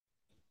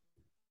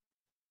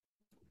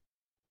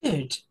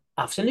Good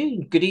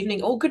afternoon, good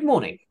evening, or good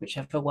morning,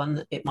 whichever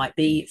one it might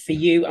be for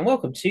you. And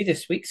welcome to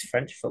this week's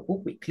French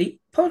Football Weekly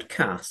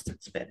podcast.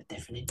 It's a bit of a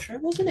different intro,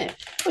 wasn't it?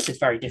 Well, it's a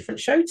very different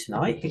show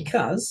tonight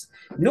because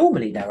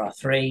normally there are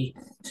three.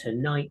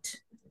 Tonight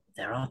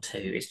there are two.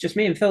 It's just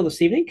me and Phil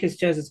this evening because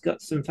Jez has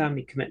got some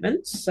family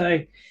commitments. So,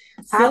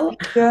 Phil, Happy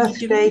how are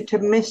you birthday doing? to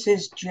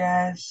Mrs.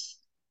 Jazz.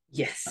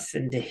 Yes,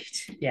 indeed.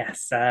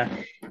 Yes,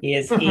 he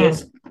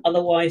is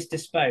otherwise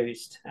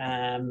disposed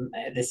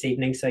this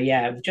evening. So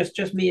yeah,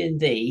 just me and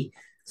Dee.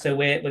 So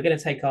we're going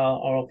to take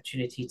our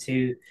opportunity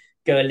to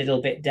go a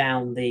little bit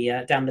down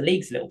the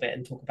leagues a little bit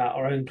and talk about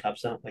our own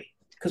clubs, aren't we?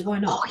 Because why Oh,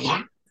 not? You yeah.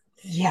 know.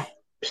 Yeah.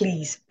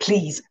 Please,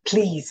 please,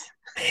 please.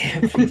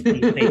 Please,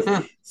 please,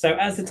 please. So,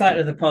 as the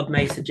title of the pod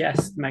may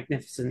suggest,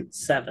 Magnificent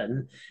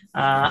Seven,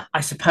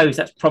 I suppose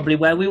that's probably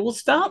where we will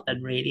start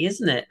then, really,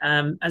 isn't it?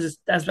 As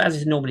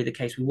is normally the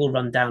case, we will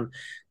run down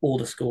all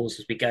the scores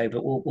as we go,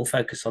 but we'll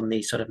focus on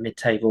the sort of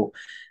mid-table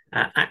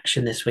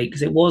action this week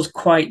because it was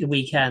quite the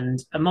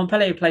weekend. And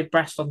Montpellier played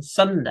Brest on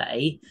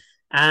Sunday,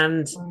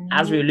 and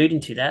as we were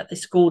alluding to that, they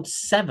scored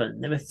seven.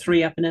 There were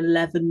three up in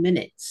 11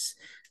 minutes.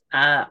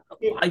 Uh,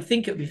 I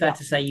think it would be fair Yeah.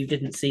 to say you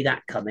didn't see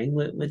that coming.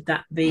 Would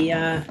that be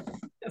a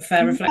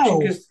fair reflection? No,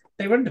 Because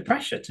they were under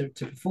pressure to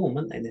perform,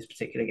 weren't they, in this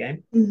particular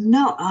game?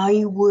 no,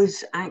 I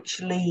was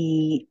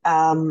actually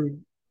a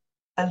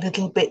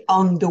little bit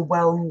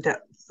underwhelmed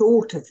at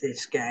thought of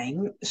this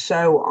game.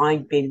 So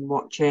I've been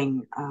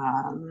watching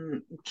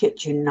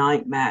Kitchen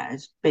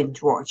Nightmares,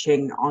 binge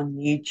watching on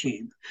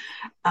YouTube.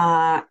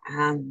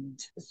 And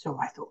so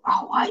I thought,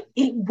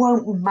 it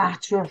won't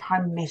matter if I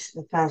miss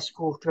the first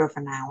quarter of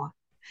an hour.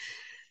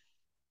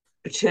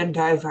 I turned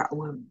over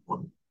and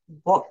went,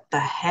 what the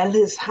hell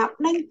is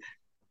happening?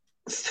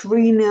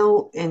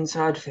 3-0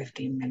 inside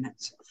 15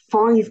 minutes,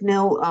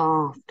 5-0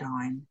 half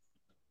time.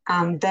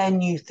 And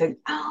then you think,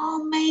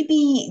 oh,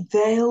 maybe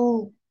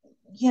they'll,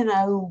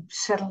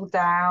 settle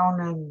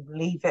down and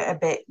leave it a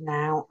bit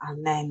now.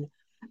 And then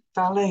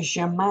Fala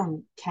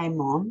Germain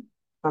came on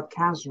for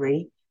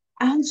Kasri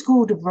and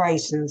scored a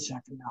brace in the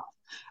second half.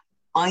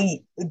 I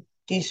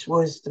This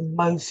was the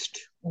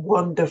most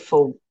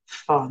wonderful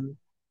fun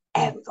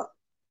ever.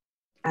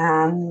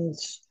 And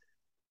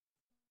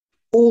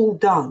all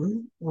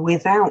done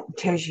without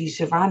Teji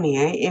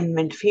Savanier in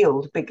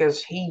midfield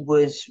because he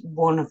was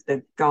one of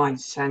the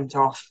guys sent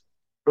off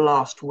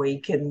last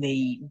week in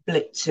the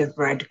blitz of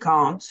red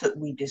cards that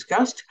we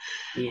discussed,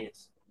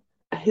 Yes.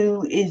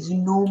 who is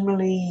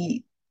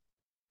normally,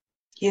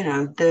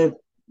 the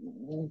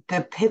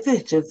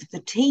pivot of the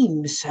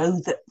team,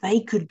 so that they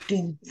could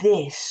do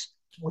this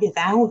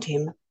without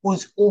him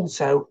was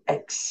also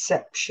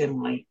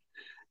exceptionally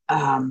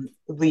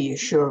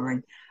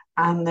reassuring.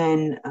 And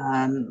then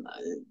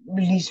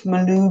Lise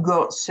Malou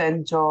got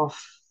sent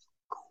off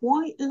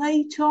quite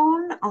late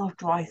on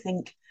after, I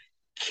think,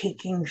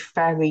 kicking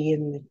Ferry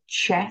in the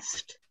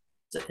chest.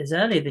 It's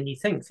earlier than you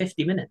think,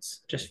 50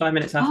 minutes, just 5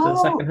 minutes after the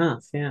second Oh,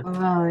 half. Yeah.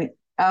 right.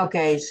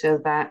 Okay, so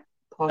that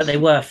But they possibly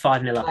were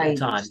 5-0 up at the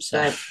time. explains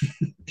So,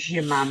 the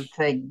Giman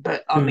thing.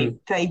 But I mm, mean,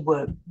 they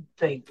were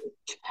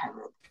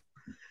terrible.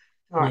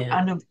 Right. yeah.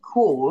 And of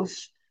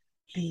course,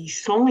 the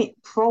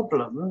slight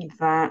problem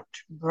that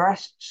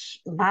Brest's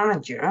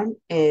manager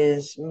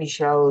is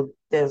Michel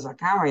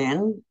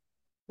Dezacarian,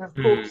 of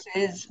Mm, course,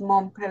 is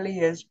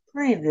Montpellier's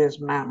previous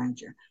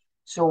manager.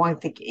 So I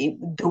think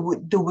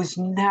there was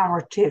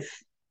narrative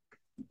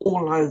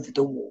all over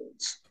the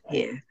walls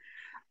here.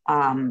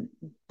 Um,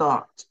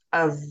 but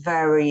a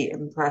very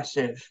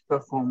impressive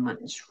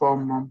performance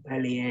from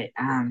Montpellier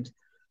and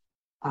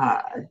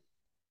uh,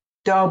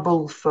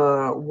 double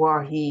for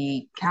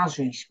Wahi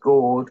Kazri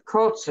scored,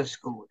 Kotza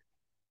scored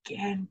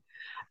again,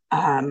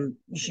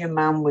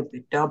 Germain with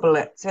the double,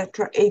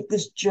 etc.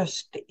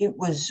 It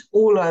was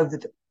all over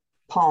the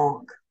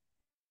park.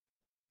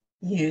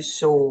 You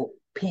saw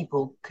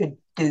people could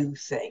do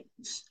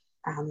things,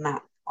 and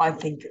that I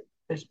think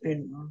has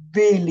been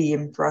really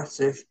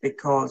impressive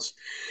because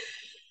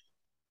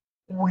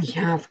we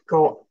have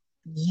got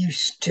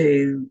used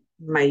to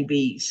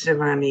maybe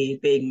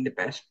Savani being the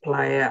best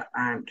player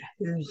and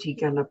who's he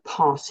going to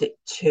pass it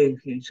to,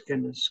 who's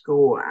going to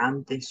score,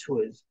 and this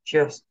was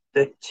just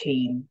the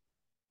team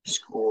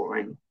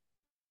scoring,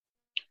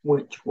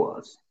 which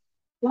was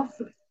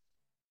lovely.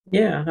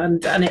 Yeah.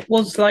 And it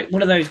was like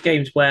one of those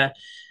games where,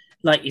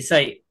 like you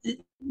say,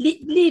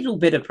 little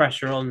bit of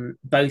pressure on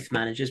both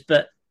managers,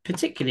 but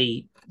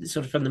particularly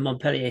sort of from the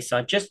Montpellier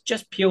side,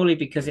 just purely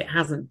because it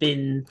hasn't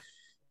been.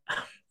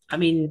 I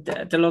mean,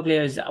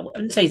 Deloglio's. I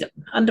wouldn't say he's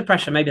under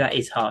pressure. Maybe that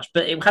is harsh,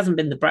 but it hasn't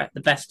been the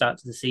best start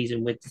to the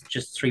season with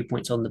just 3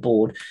 points on the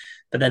board.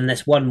 But then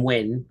this one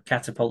win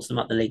catapults them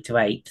up the league to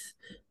eighth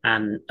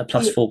and a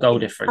plus It, four goal it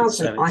difference.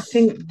 hasn't. So I it's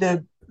think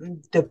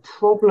the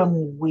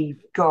problem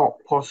we've got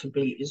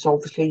possibly is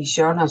obviously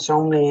Jonas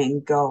only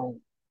in goal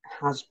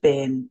has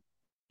been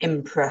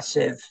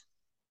impressive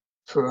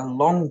for a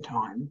long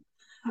time,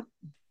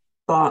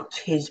 but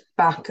his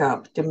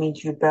backup,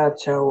 Dimitri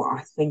Berto,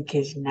 I think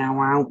is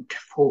now out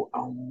for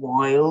a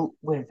while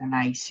with an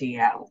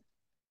ACL.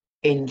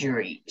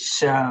 injury.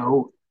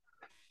 So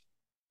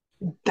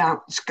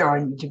that's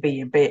going to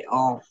be a bit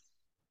of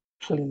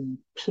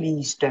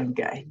please don't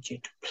get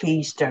injured.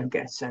 Please don't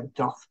get sent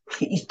off.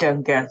 Please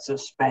don't get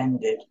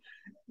suspended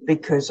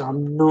because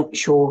I'm not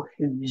sure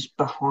who's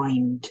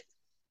behind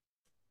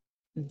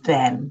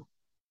them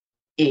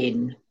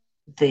in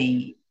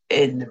the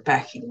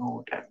pecking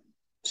order.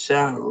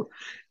 So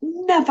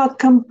never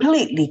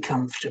completely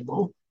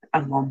comfortable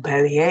at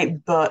Montpellier,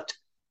 but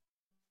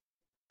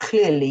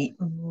clearly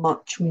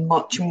much,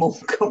 much more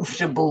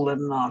comfortable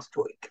than last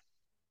week.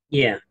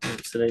 Yeah,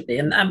 absolutely.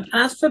 And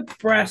as for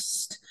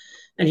Brest,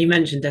 and you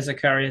mentioned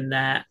Desiree in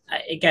there,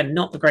 again,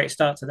 not the great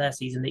start to their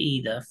season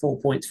either. 4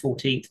 points,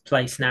 14th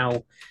place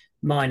now,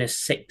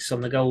 -6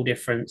 on the goal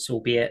difference,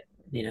 albeit,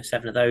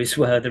 seven of those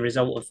were the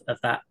result of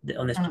that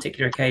on this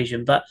particular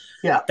occasion. But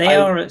Yeah, they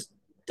are,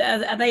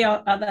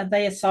 are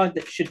they a side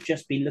that should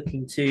just be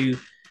looking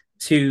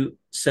to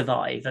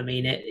survive? I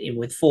mean,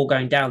 with four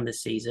going down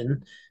this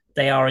season,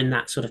 they are in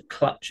that sort of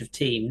clutch of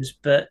teams,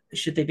 but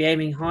should they be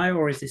aiming higher,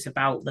 or is this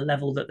about the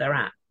level that they're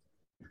at?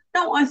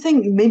 no, I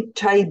think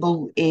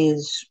mid-table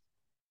is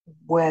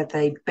where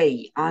they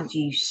be. As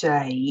you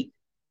say,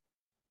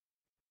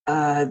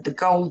 the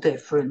goal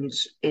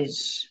difference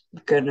is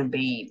going to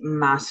be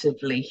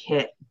massively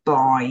hit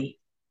by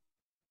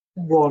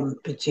one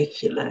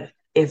particular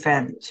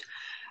event.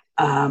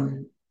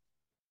 Um,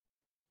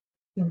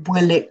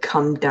 will it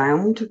come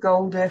down to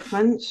goal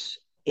difference?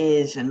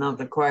 Is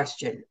another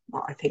question.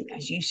 But I think,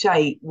 as you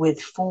say,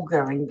 with four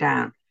going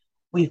down,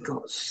 we've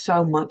got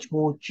so much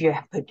more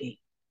jeopardy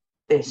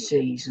this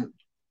season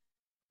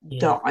Yeah.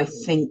 that I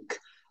think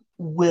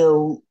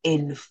will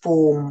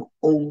inform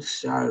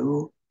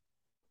also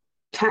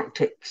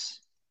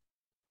tactics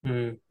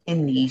Mm.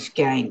 in these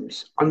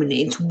games. I mean,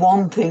 it's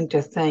one thing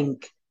to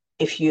think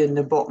if you're in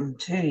the bottom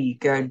two, you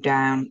go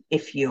down.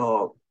 If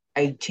you're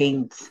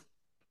 18th,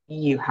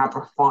 you have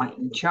a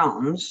fighting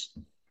chance,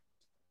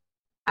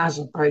 as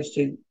opposed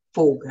to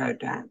four go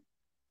down.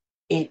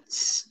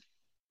 It's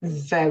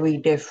very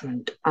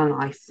different. And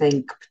I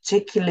think,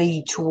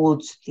 particularly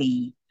towards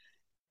the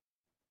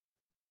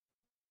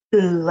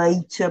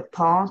later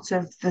part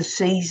of the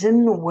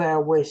season where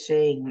we're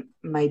seeing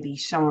maybe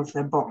some of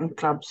the bottom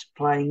clubs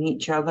playing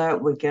each other.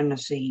 We're going to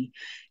see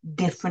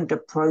different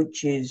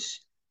approaches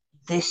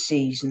this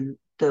season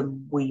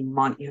than we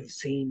might have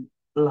seen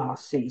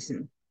last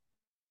season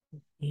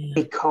Yeah.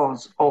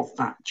 because of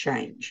that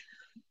change.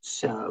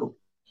 So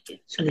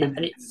it's And, going it, to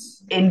and be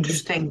it's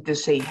interesting to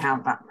see how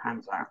that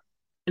pans out.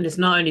 and it's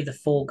not only the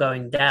four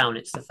going down,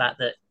 it's the fact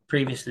that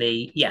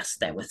previously, yes,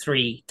 there were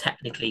three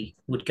technically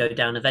would go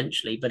down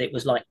eventually, but it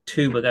was like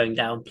two were going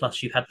down,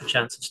 plus you had the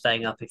chance of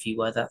staying up if you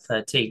were that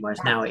third team, whereas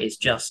now it is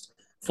just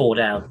four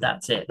down.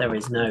 That's it. There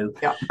is no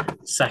Yeah.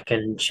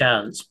 second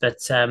chance. But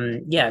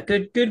yeah,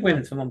 good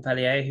win for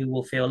Montpellier, who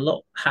will feel a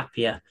lot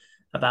happier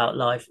about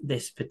life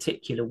this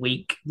particular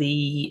week.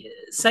 The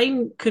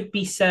same could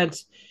be said,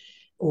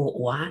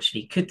 or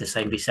actually, could the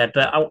same be said?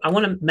 But I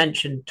want to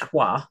mention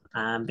Troyes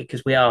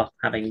because we are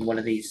having one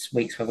of these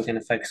weeks where we're going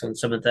to focus on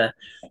some of the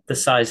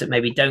sides that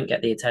maybe don't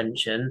get the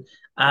attention.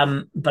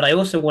 But I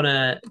also want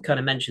to kind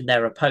of mention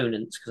their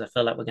opponents because I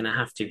feel like we're going to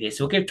have to here.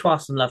 So we'll give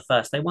Troyes some love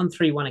first. They won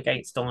 3-1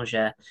 against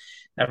Angers.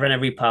 René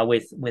Ripart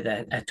with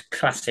a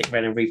classic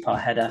René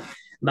Ripart header.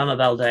 Mama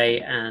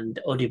Balde and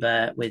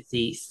Audibert with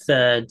the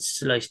third,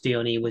 Lois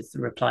Diony with the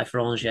reply for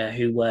Angers,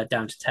 who were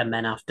down to 10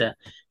 men after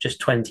just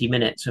 20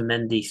 minutes when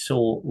Mendy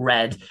saw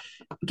red.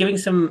 Giving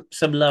some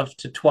love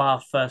to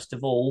Troyes first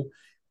of all.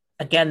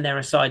 Again, they're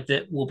a side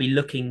that will be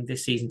looking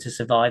this season to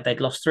survive.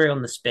 They'd lost three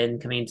on the spin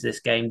coming into this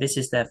game. This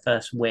is their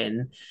first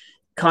win.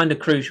 Kind of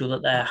crucial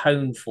that their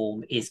home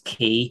form is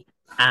key.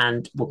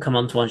 And we'll come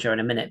on to Angers in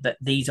a minute, but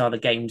these are the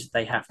games that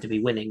they have to be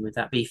winning. Would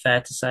that be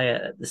fair to say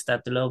at the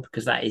Stade de l'Aube?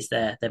 Because that is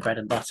their bread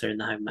and butter in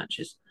the home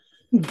matches.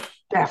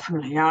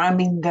 Definitely. I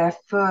mean, their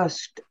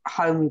first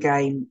home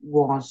game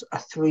was a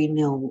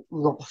 3-0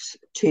 loss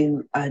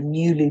to a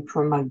newly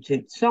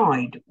promoted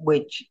side,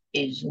 which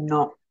is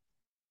not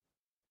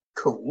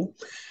cool.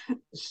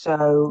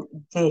 So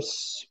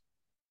this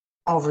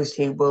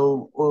obviously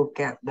will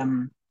get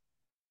them,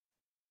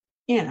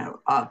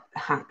 up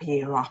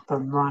happier up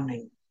and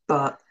running.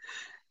 But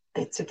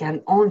it's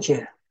again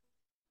Angers,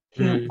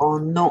 who Mm. are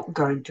not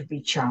going to be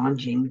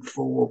challenging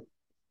for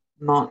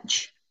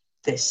much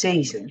this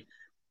season.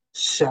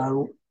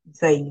 So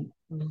they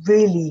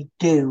really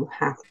do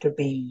have to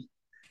be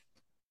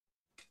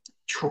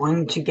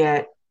trying to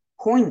get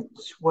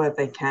points where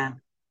they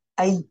can,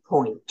 a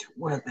point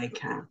where they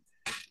can.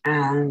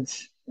 And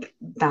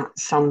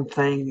that's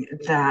something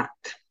that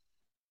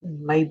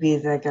maybe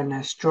they're going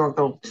to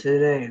struggle to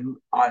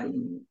do.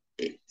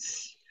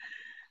 It's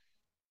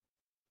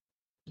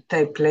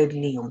they played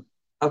Lyon,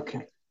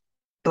 okay,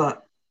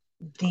 but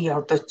the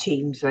other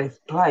teams they've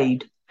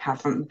played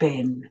haven't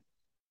been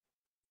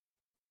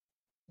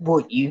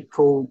what you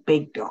call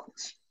big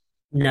dogs.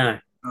 No.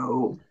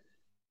 So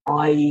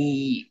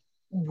I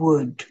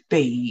would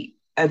be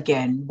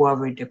again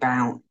worried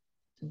about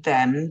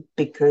them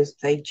because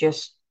they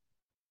just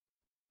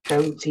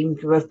don't seem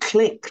to have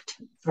clicked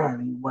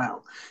very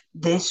well.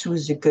 This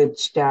was a good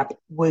step.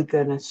 We're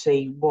going to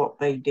see what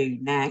they do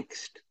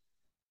next,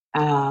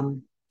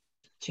 um,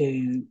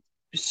 to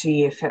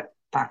see if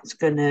that's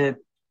going to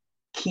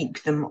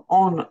keep them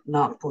on an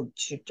upward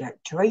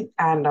trajectory.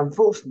 And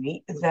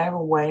unfortunately, they're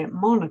away at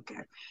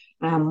Monaco.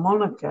 Now,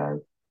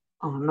 Monaco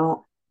are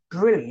not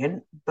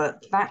brilliant,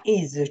 but that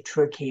is a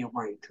tricky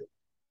away trip.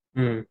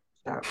 Mm.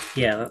 So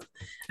Yeah,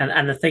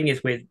 and the thing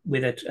is with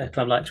a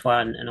club like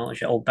Troyes and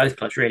Angers, or both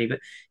clubs really, but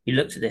you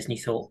looked at this and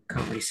you thought,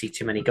 can't really see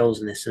too many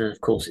goals in this, and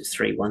of course it's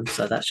 3-1,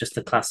 so that's just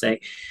the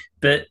classic.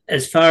 But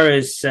as far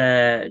as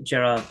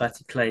Gerard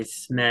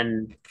Baticlet's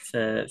men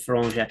for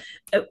Angers,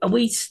 are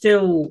we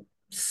still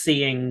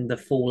seeing the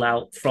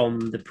fallout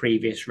from the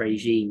previous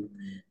regime?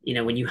 You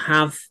know, when you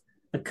have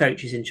a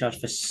coach who's in charge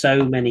for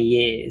so many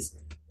years,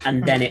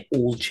 and then it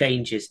all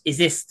changes. Is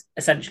this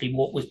essentially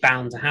what was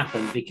bound to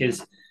happen?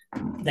 Because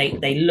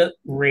they look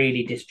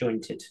really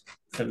disjointed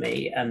for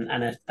me, and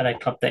a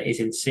club that is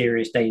in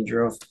serious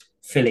danger of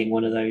filling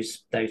one of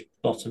those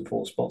bottom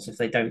four spots if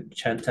they don't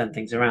turn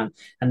things around,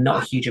 and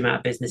not a huge amount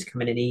of business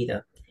coming in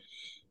either.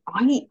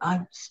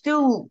 I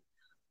still,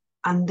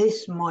 and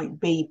this might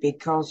be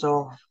because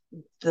of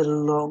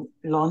the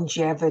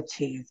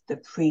longevity of the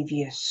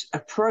previous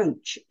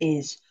approach,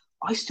 is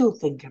I still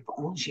think of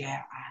Angers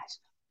as,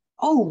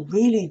 oh,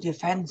 really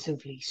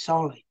defensively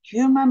solid. Do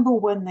you remember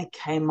when they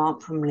came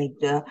up from Ligue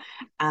 2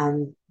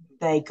 and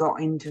they got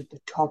into the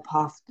top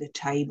half of the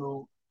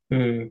table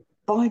Mm.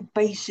 by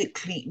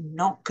basically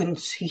not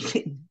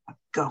conceding a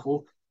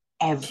goal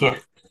ever? Yeah,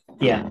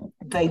 yeah.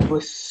 They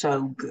were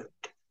so good.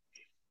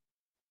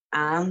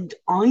 And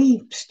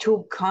I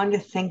still kind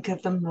of think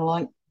of them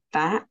like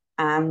that.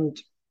 And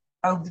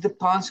over the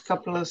past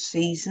couple of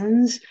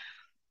seasons,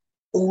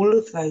 all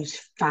of those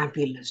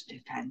fabulous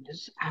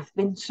defenders have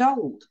been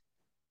sold,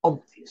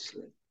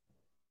 obviously.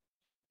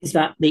 Is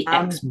that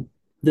And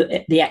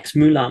the ex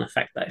Moulin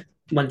effect though?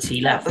 Once he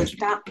yeah, but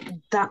left,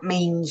 that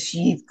means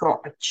you've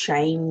got a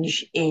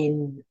change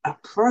in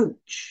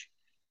approach,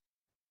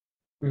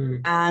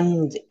 mm.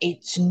 and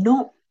it's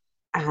not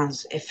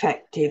as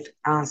effective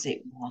as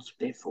it was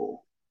before.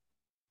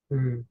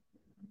 Mm.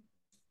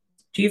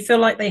 Do you feel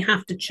like they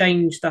have to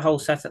change the whole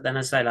setup then?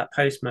 As I say, like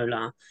post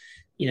Moulin,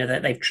 you know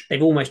that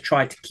they've almost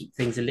tried to keep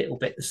things a little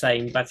bit the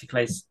same.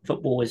 Batticlet's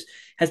football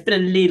has been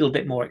a little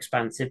bit more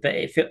expansive, but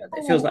it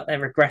feels Oh, like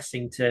they're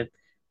regressing to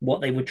what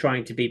they were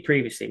trying to be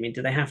previously. I mean,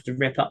 do they have to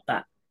rip up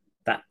that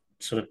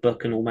sort of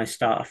book and almost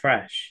start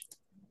afresh?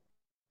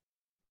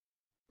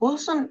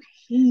 wasn't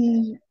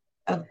he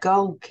a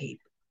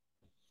goalkeeper?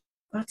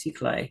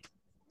 Batticlet,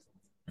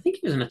 I think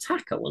he was an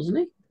attacker, wasn't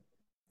he?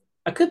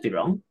 I could be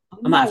wrong. I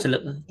I might have might to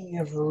look. be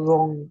of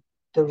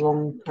the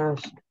wrong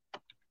person.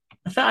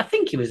 I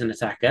think he was an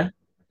attacker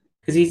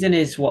because he's in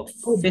his what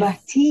Oh, fifth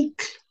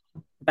Batik.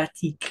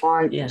 Batik?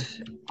 Right, Yeah,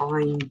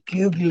 I'm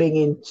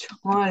googling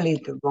entirely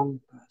the wrong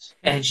person.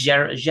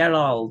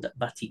 Gerald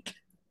Batik.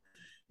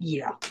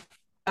 Yeah.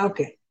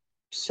 Okay.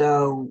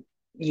 So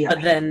yeah,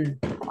 But then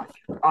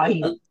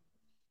I uh,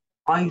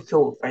 I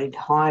thought they'd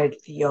hired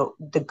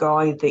the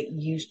guy that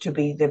used to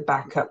be the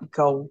backup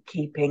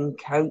goalkeeping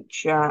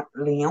coach at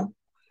Lyon.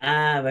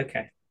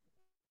 okay.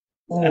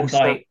 And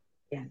Also,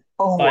 yeah.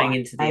 Oh, buying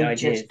into the I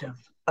idea, just have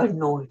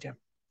annoyed a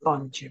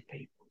bunch of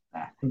people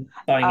there.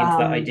 buying into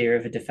that Um, idea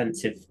of a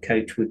defensive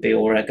coach would be,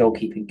 or a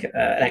goalkeeping,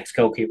 an ex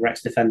goalkeeper,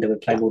 ex defender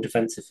would play yeah, more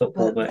defensive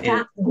football. but But yeah,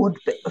 that would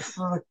be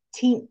for a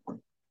team.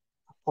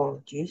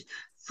 Apologies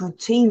for a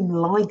team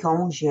like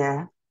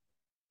Angers.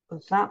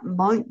 That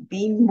might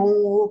be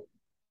more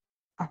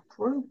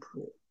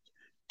appropriate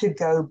to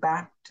go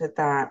back to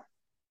that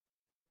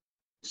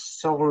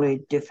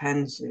solid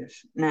defensive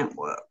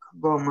network,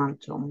 Roman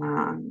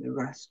Thomas and the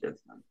rest of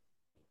them.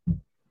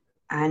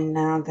 And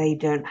now they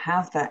don't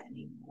have that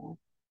anymore.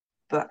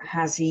 But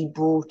has he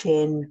brought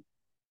in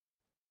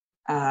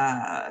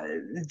uh,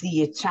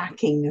 the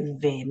attacking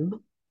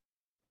Vim?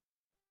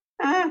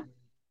 Eh,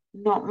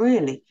 not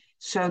really.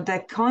 So they're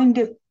kind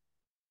of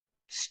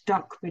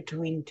stuck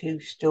between two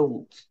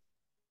stools,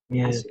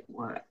 yeah, as it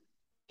were,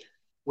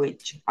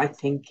 which I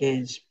think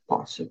is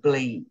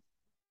possibly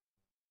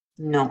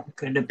not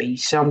going to be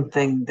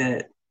something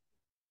that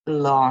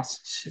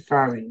lasts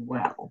very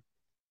well.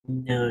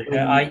 no, When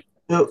you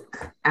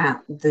look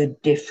at the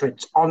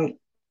difference on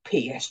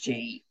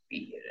PSG,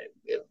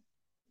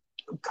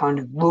 kind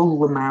of rule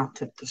them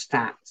out of the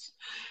stats.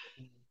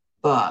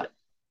 But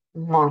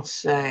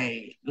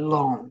Marseille,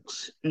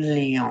 Lens,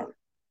 Lyon,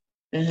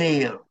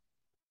 Lille,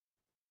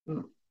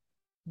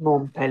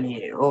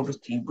 Montpellier,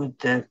 obviously with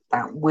that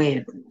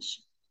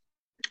weirdness,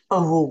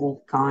 are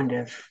all kind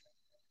of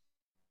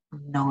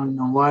 9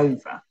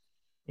 over.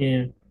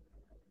 yeah.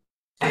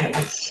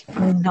 It's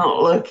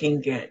not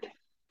looking good.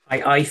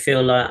 I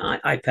feel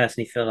like I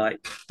personally feel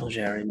like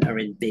Angers are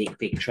in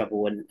big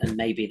trouble, and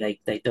maybe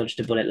they dodged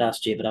a bullet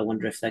last year, but I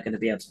wonder if they're going to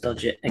be able to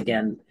dodge it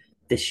again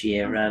this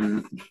year.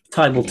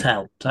 Time will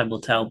tell. Time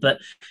will tell. But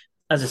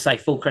as I say,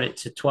 full credit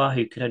to Troyes,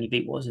 who could only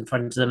beat what was in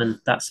front of them, and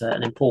that's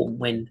an important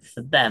win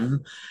for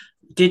them.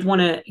 did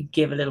want to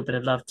give a little bit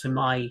of love to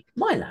my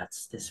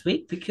lads this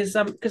week because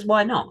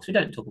why not? 'Cause we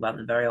don't talk about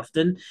them very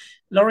often.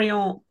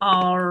 Lorient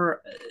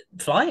are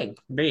flying,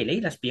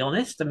 really. Let's be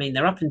honest. I mean,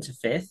 they're up into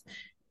fifth.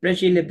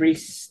 Regis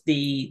Lebris,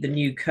 the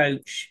new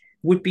coach,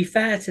 would be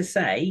fair to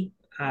say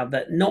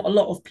that not a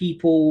lot of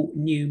people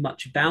knew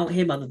much about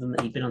him, other than that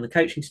he'd been on the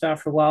coaching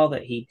staff for a while.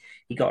 That he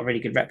got a really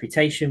good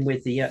reputation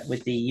with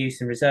the youth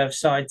and reserve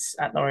sides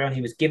at Lorient.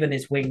 He was given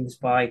his wings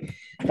by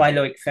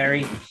Loic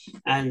Ferry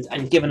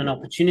and given an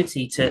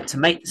opportunity to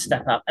make the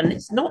step up. And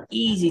it's not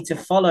easy to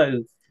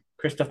follow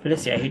Christophe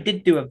Pellissier, who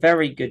did do a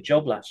very good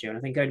job last year, and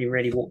I think only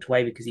really walked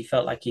away because he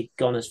felt like he'd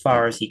gone as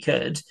far as he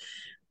could.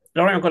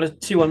 Lorient got a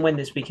 2-1 win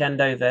this weekend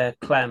over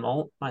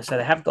Clermont. Like I said,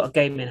 they have got a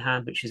game in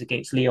hand, which is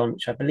against Lyon,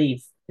 which I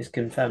believe is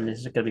confirmed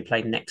is going to be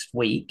played next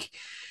week.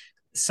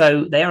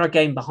 So they are a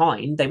game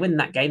behind. They win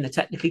that game, they're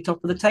technically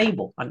top of the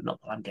table. I'm not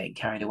that I'm getting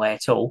carried away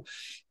at all.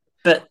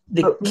 But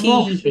the But key,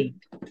 Moffy,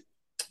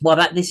 well,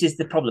 this is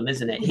the problem,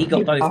 isn't it? He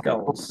got both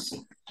goals,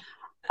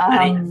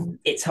 and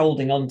it's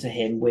holding on to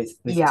him with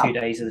yeah, 2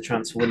 days of the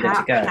transfer window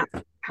to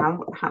how,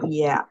 go.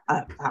 yeah,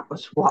 that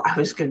was what I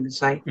was going to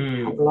say. How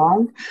Mm,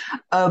 long?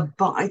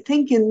 But I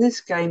think in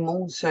this game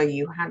also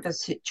you had a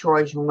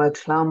situation where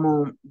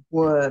Clermont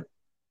were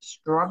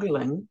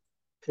struggling, down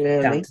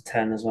clearly, to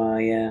 10 as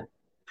well, yeah.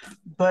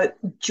 but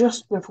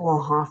just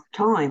before half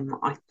time,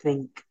 I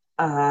think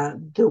there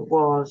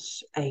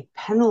was a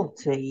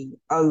penalty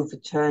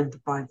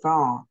overturned by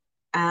VAR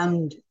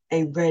and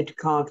a red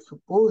card for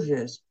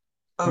Borges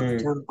Mm.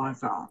 overturned by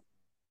VAR.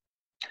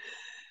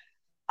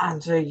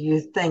 And so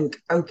you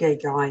think, okay,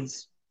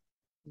 guys,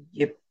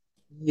 you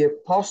you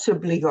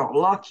possibly got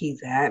lucky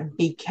there.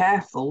 Be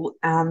careful.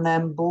 And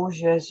then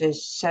Borges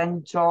is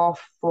sent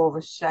off for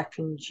the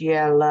second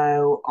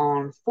yellow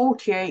on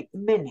 48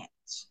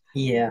 minutes.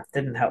 Yeah,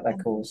 didn't help their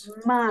cause.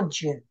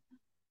 Imagine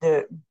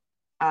that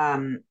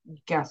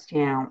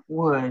Gastien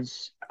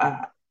was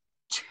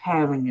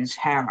tearing his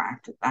hair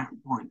out at that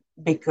point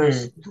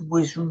because Mm. there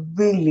was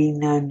really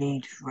no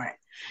need for it.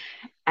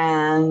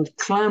 And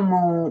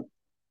Clermont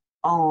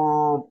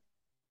are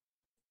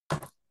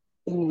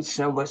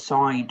also a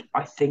side,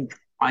 I think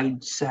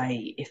I'd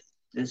say if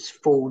there's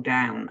four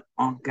down,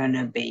 are going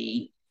to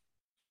be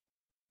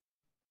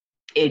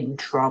in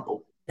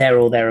trouble. They're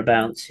all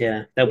thereabouts,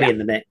 yeah. They'll be Yeah. in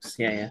the mix.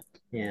 Yeah, yeah.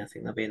 Yeah, I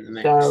think they'll be in the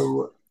mix.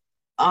 So,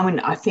 I mean,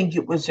 I think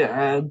it was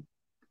a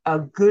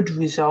good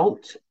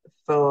result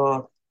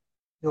for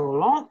your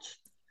lot,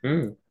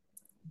 Mm.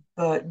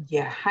 but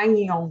yeah,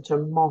 hanging on to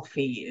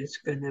Moffy is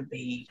going to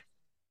be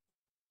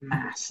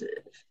massive.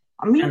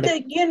 I mean, And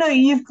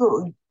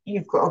the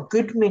you've got a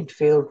good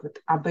midfield with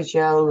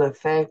Abigel,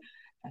 Lefebvre,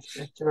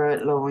 etc.,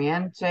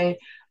 Loriente,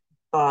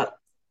 but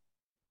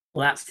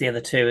well, that's the other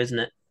two, isn't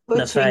it?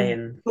 Lafay putting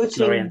and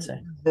putting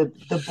Loriente.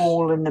 the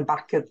ball in the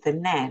back of the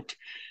net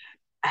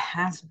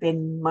has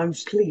been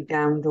mostly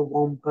down to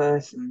one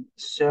person.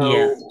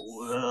 Yeah.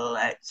 So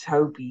let's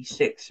hope he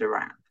sticks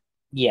around.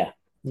 Yeah,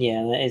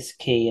 yeah, that is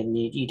key, and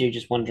you do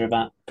just wonder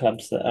about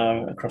clubs that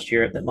are across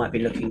Europe that might be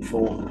looking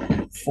for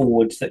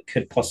forwards that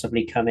could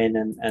possibly come in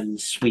and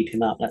sweep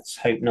him up. Let's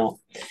hope not.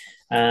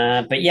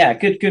 But yeah,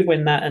 good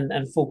win that,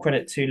 and full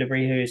credit to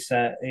Labrie who's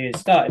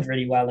started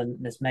really well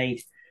and has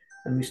made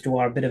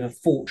Moustoir a bit of a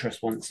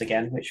fortress once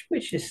again,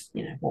 which is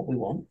what we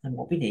want and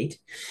what we need.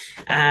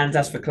 And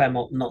as for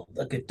Clermont, not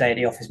a good day at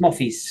the office.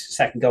 Moffy's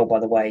second goal, by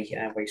the way,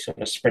 where he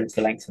sort of sprints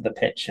the length of the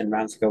pitch and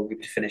rounds the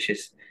goalkeeper to finish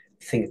his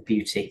thing of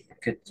beauty.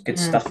 Good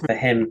stuff Mm. for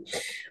him.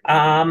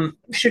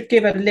 Should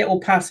give a little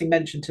passing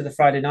mention to the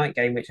Friday night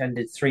game, which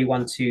ended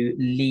 3-1 to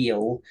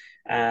Lille.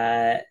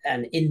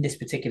 And in this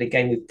particular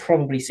game, we've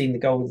probably seen the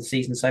goal of the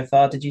season so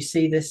far. Did you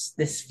see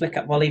this flick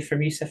up volley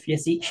from Youssef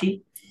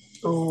Yazici?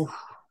 Oh,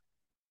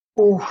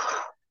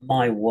 oh.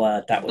 My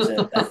word, that was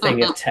a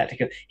thing of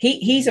technical.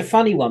 He's a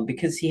funny one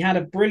because he had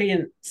a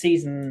brilliant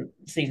season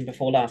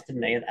before last,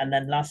 didn't he? And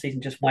then last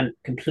season just went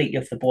completely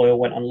off the boil,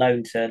 went on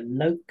loan to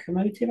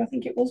Lokomotiv, I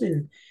think it was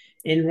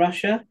in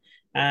Russia.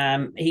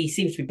 He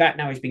seems to be back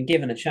now. He's been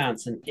given a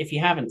chance, and if you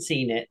haven't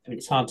seen it, I mean,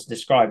 it's hard to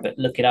describe, but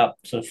look it up.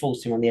 Sort of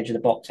falls to him on the edge of the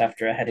box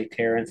after a headed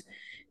clearance.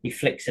 He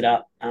flicks it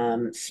up,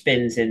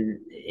 spins in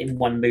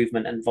one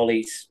movement, and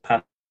volleys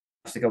past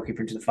the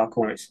goalkeeper into the far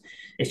corner.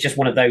 It's just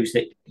one of those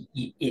that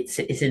it's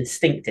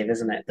instinctive,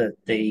 isn't it?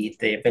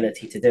 The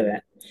ability to do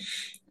it.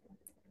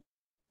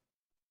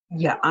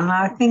 Yeah, and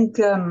I think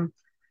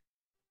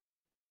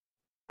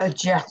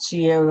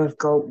Ajaccio have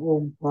got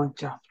 1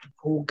 point after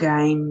 4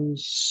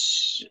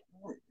 games.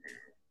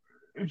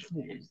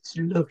 It's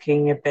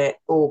looking a bit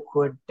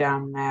awkward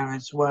down there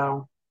as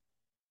well.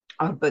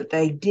 But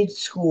they did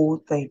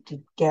score. They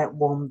did get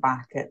one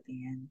back at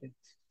the end of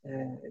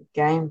the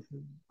game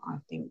from, I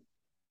think,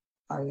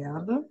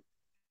 Ayala.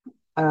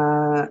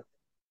 Uh,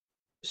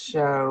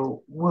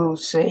 so we'll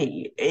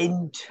see.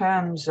 In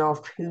terms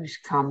of who's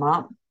come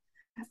up,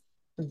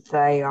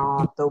 they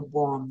are the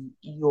one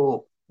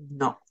you're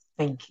not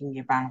thinking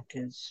about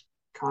as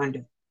kind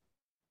of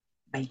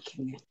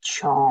making a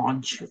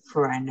charge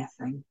for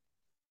anything.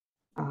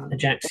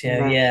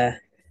 Ajaccio, No, yeah.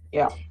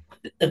 yeah.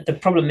 the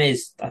problem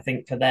is, I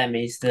think, for them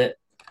is that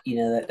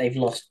that they've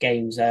lost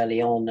games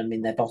early on. I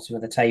mean, they're bottom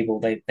of the table.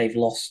 They've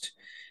lost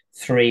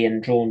three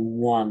and drawn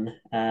one.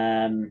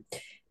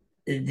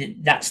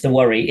 That's the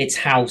worry. It's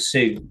how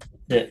soon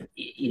that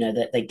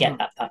they get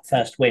Mm. that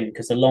first win,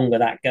 because the longer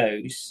that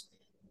goes,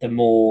 the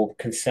more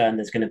concern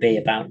there's going to be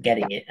about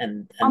getting it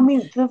and I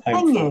mean, the home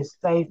thing form. is,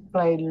 they've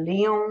played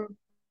Lyon,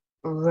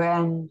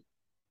 Rennes,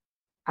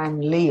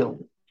 and Lille.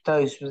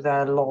 Those were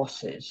their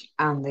losses,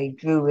 and they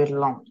drew with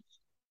Lens.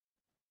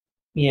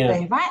 Yeah.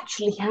 They've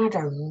actually had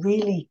a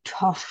really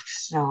tough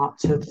start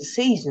to the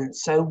season.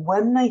 So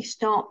when they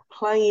start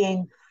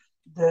playing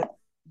the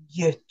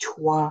your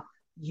Troyes,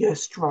 your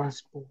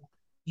Strasbourg,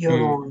 your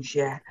Mm.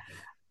 Angers,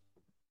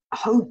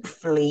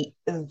 hopefully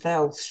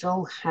they'll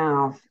still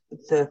have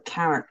the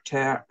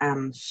character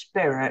and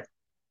spirit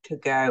to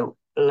go,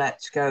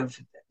 let's go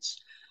for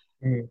this.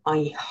 Mm.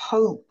 I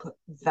hope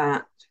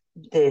that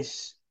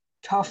this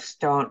tough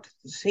start to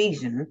the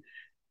season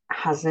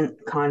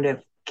hasn't kind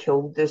of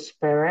killed the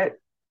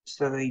spirit,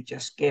 so they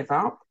just give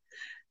up.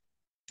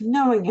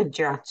 Knowing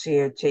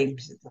Ajaccio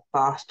teams in the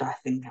past, I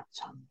think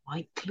that's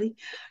unlikely.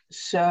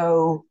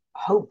 So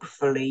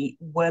hopefully,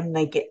 when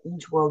they get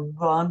into a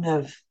run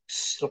of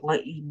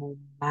slightly more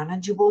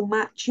manageable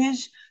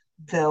matches,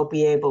 they'll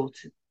be able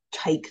to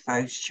take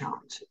those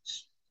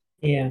chances.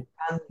 Yeah.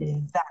 And Yeah.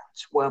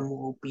 that's when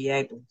we'll be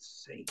able to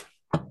see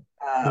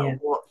Yeah.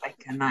 what they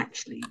can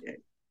actually do.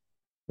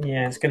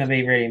 Yeah, it's going to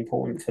be really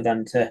important for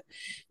them to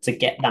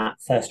get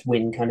that first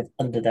win kind of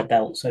under their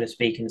belt, so to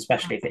speak, and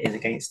especially if it is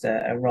against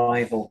a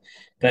rival.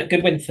 But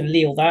good win for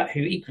Lille, that who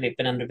equally have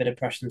been under a bit of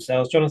pressure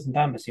themselves. Jonathan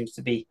Bamba seems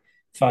to be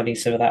finding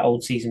some of that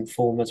old season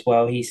form as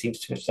well. He seems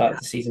to have started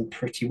the season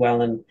pretty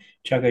well, and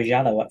Thiago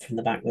Jallo up from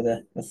the back with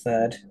a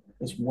third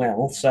as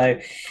well. So,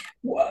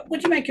 what do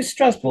you make of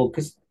Strasbourg?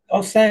 Because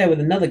Auxerre with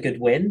another good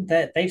win,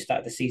 they've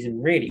started the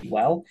season really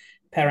well.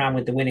 Perrin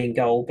with the winning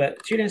goal.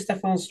 But Julien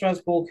Stéphan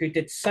Strasbourg, who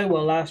did so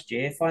well last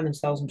year, find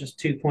themselves on just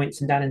 2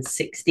 points and down in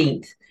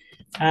 16th.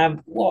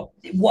 What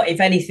if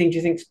anything do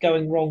you think is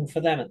going wrong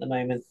for them at the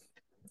moment?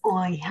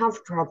 I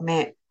have to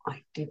admit,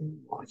 I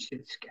didn't watch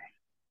this game,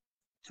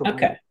 so I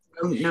Okay.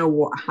 don't know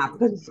what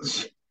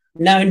happens.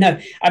 No, no.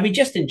 I mean,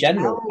 just in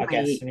general, Tell I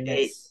guess. I me, mean, it,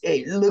 it's.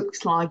 it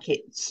looks like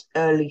it's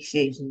early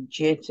season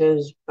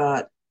jitters,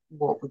 but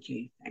what would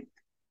you think?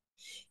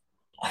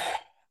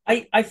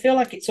 I feel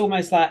like it's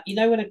almost like,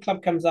 when a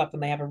club comes up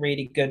and they have a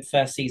really good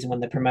first season when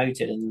they're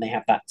promoted and they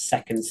have that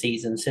second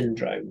season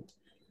syndrome.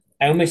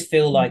 I almost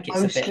feel like it's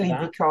a bit of Mostly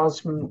that.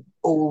 because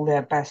all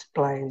their best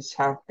players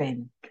have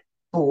been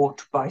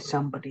bought by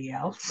somebody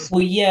else.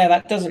 Well, yeah,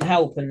 that doesn't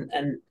help,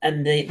 and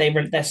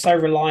they're so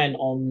reliant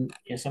on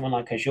someone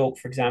like a York,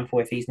 for example.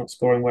 If he's not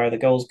scoring, where are the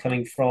goals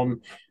coming from?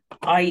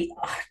 I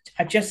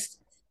I just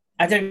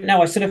I don't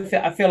know. I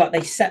feel like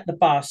they set the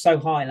bar so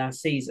high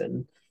last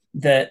season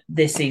that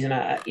this season,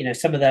 I think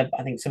some of their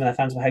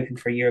fans were hoping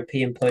for a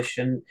European push,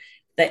 and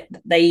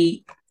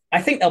they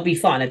I think they'll be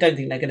fine. I don't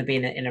think they're going to be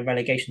in a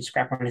relegation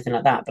scrap or anything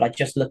like that. But I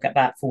just look at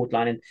that forward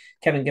line, and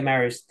Kevin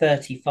Gamero is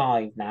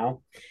 35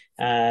 now,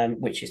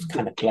 which is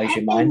kind of blows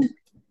your mind.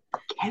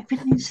 Kevin,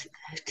 Kevin is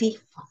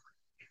 35.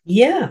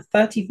 Yeah,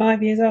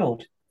 35 years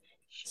old.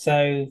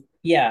 So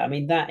yeah, I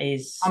mean that I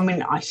is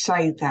mean, I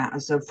say that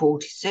as a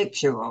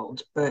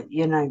 46-year-old, but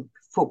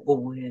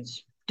football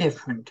is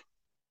different.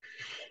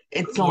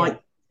 It's yeah.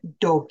 like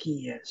dog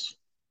years,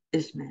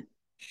 isn't it?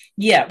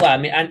 Yeah, well, I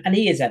mean, and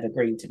he is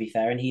evergreen to be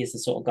fair, and he is the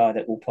sort of guy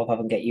that will pop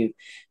up and get you,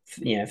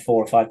 4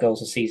 or 5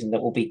 goals a season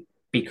that will be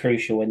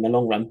crucial in the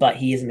long run. But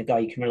he isn't a guy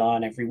you can rely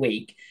on every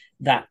week.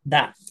 That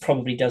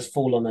probably does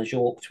fall on a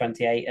Jork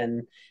 28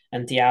 and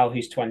Diao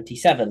who's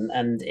 27.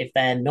 And if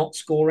they're not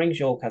scoring,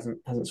 Jork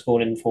hasn't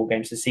scored in 4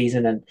 games this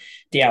season, and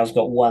Diao's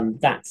got one.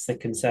 That's the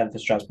concern for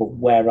Strasbourg.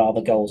 Where are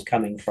the goals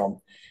coming from?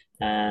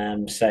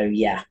 So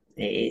yeah,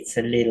 it's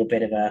a little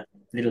bit of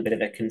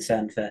a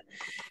concern for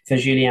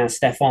Julien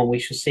Stéphan. We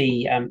shall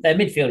see. Their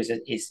midfield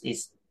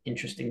is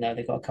interesting though.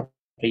 They've got a couple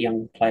of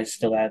young players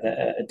still there that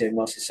are doing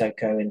well,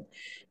 Sissoko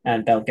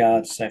and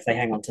Bellegarde. So if they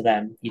hang on to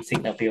them, you'd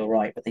think they'll be all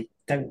right. But they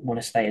don't want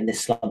to stay in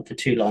this slump for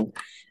too long.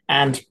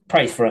 And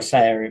praise for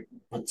Auxerre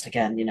once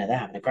again. They're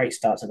having a great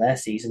start to their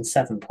season.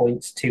 7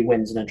 points, 2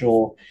 wins and a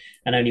draw,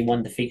 and only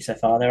one defeat so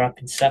far. They're up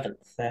in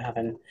seventh. They're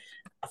having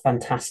a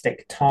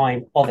fantastic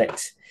time of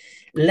it.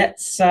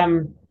 Let's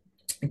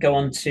go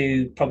on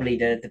to probably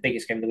the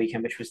biggest game of the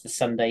weekend, which was the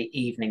Sunday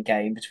evening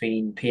game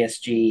between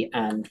PSG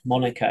and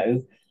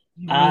Monaco.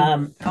 You mean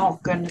Um,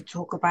 not going to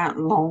talk about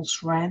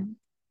Lance Ren?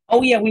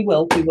 oh yeah, we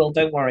will. We will.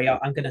 Don't worry.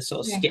 I'm going to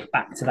sort of Yeah. skip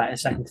back to that in a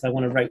second because I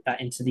want to rope that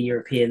into the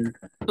European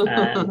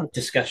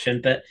discussion.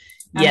 But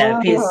yeah,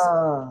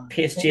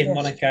 PSG and Yes,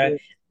 Monaco.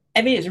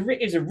 I mean,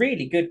 it was a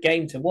really good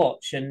game to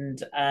watch,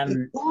 and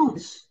it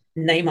was.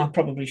 Neymar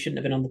probably shouldn't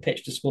have been on the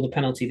pitch to score the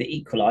penalty that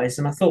equalised.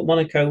 And I thought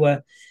Monaco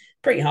were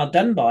pretty hard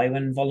done by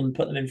when Volland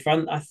put them in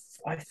front. I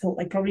thought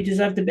they probably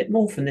deserved a bit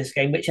more from this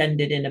game, which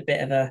ended in a bit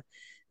of a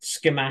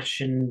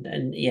skirmash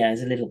and yeah, it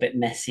was a little bit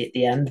messy at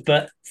the end.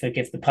 But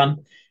forgive the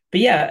pun. But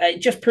yeah, it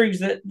just proves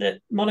that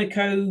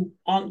Monaco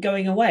aren't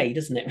going away,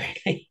 doesn't it?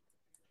 Really?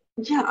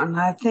 Yeah, and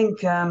I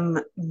think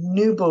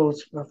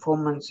Nubel's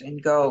performance in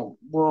goal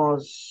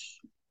was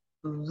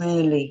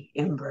really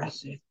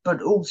impressive,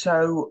 but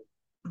also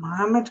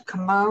Mohamed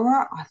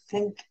Kamara, I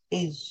think,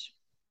 is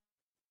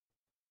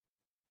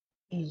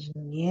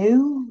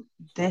new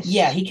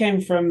Yeah, this he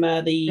came from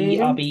the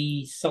season.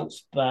 RB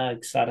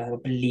Salzburg side, I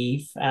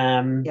believe.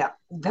 Yeah,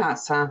 that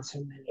sounds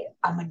familiar.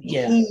 I mean,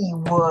 Yeah, he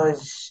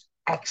was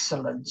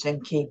excellent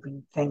in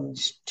keeping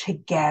things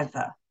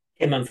together.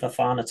 him and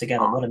Fafana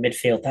together. Uh, What a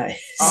midfield that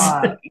is.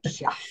 uh,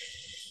 yeah.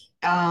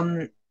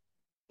 Um,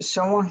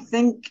 so I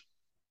think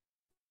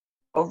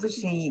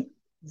obviously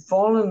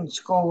Volland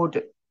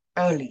scored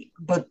early,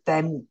 but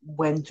then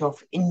went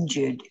off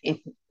injured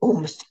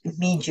almost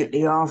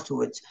immediately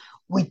afterwards.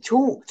 We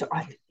talked,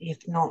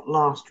 if not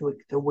last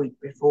week, the week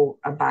before,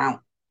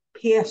 about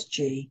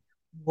PSG.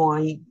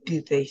 Why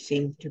do they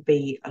seem to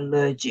be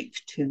allergic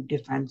to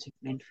defensive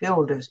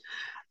midfielders?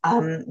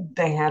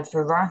 They had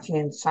Verratti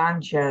and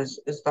Sanchez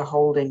as the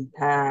holding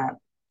pair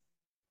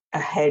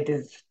ahead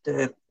of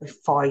the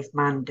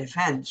five-man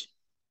defence.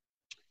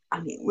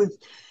 And it was,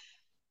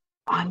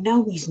 I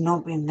know he's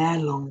not been there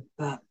long,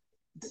 but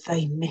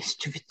they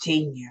missed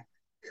Vitinha,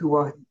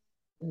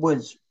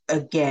 was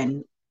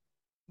again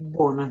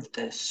one of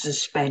the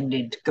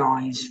suspended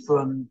guys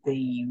from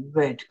the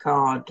red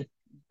card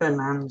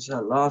bonanza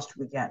last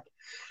weekend.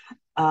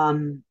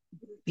 Um,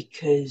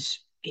 because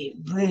it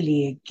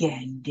really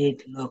again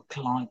did look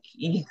like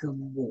you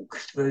can walk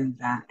through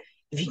that.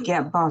 If you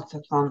get past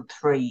the front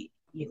three,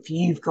 if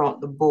you've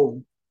got the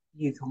ball,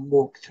 you can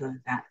walk through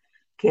that.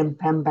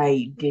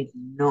 Kimpembe did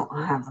not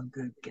have a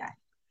good game.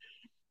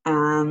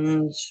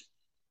 And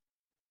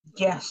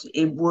yes,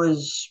 it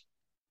was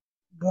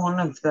one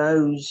of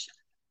those.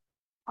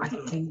 I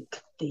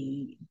think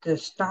the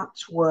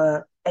stats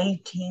were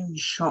 18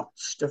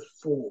 shots to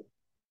four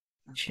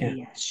for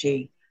Yeah,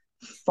 PSG,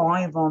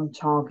 five on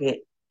target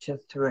to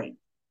three.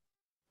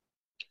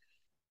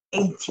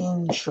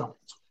 18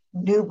 shots.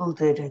 Newell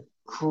did a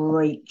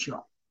great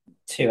job.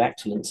 two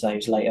excellent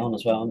saves late on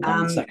as well, and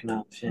Um, second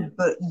half. Yeah,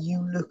 but you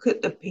look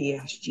at the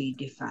PSG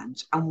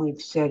defence, and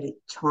we've said it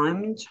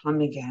time and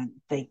time again,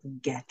 they can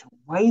get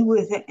away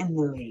with it in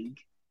the league,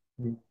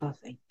 mm. but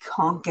they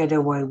can't get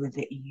away with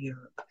it in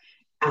Europe.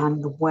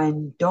 And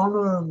when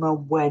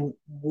Donnarumma went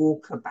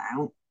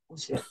walkabout,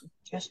 was it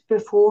just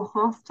before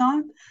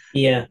halftime?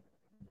 Yeah.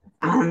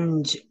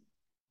 And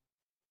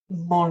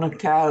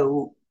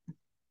Monaco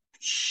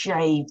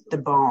shaved the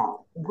bar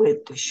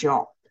with the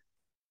shot.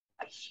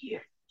 You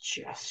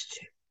just,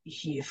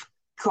 you've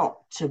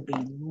got to be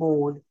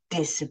more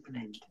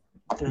disciplined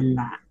than Mm.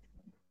 that.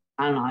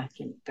 And I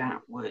think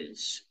that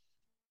was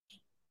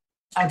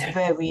I a don't,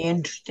 very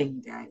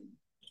interesting game.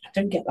 I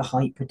don't get the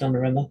hype with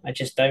Donnarumma. I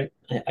just don't.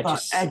 I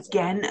But just,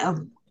 again,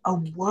 a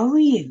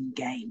worrying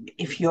game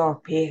if you're a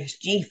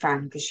PSG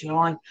fan because you're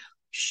like,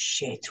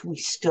 shit, we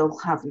still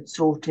haven't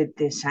sorted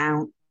this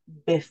out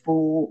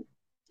before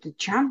the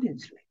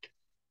Champions League.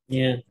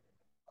 yeah.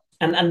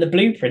 And the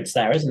blueprint's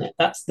there, isn't it?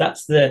 That's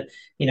the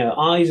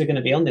eyes are going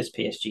to be on this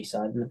PSG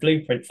side, and the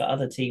blueprint for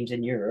other teams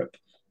in Europe,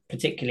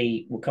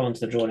 particularly we'll come on to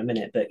the draw in a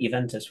minute, but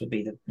Juventus would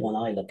be the one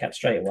I look at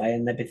straight away,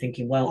 and they'd be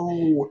thinking, well,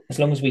 Oh, as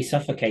long as we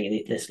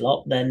suffocate this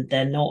lot, then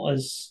they're not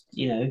as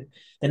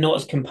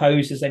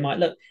composed as they might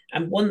look.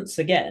 And once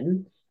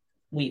again,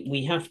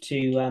 we have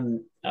to.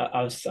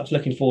 I was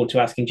looking forward to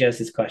asking Jez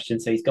this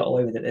question, so he's got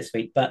away with it this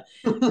week, but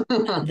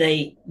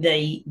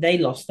they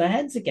lost their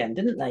heads again,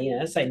 didn't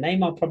they? Say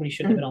Neymar probably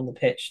shouldn't have been on the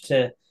pitch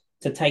to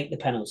take the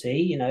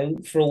penalty.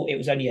 For all it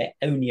was only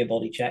a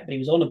body check, but he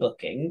was on a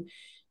booking.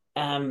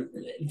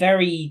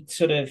 Very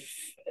sort of.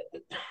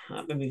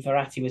 I mean,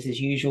 Verratti was his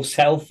usual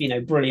self.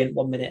 Brilliant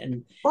 1 minute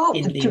and well,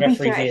 in the to be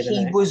referee's fair, ear the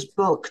he was next.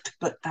 booked,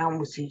 but that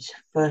was his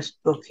first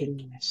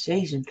booking this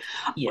season.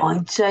 Yeah,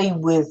 I'd say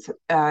with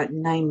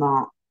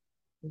Neymar,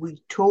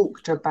 we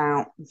talked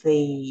about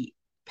the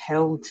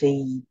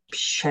penalty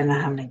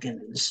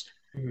shenanigans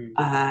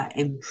mm,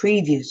 in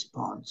previous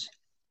pods.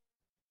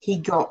 He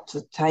got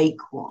to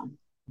take one.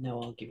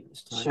 no argument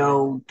this time. Yeah.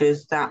 So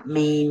does that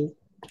mean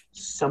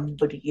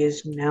somebody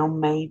has now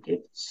made a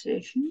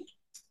decision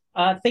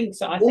I think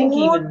so.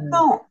 or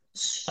not?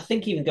 I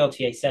think even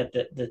Gaultier said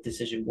that the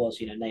decision was,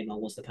 Neymar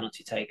was the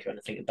penalty taker, and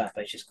I think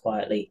Mbappe just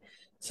quietly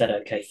said,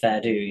 "Okay,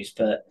 fair dues."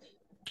 But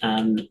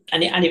and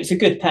it was a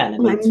good pen. I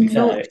mean, to be I'm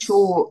fair, not it's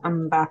sure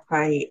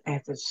Mbappe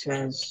ever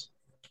says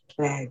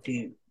fair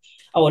do.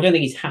 I don't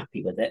think he's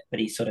happy with it, but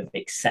he sort of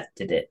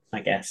accepted it, I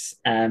guess.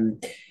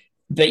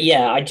 But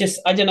yeah, I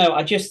don't know.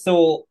 I just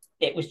thought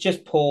it was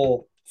just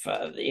poor for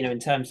in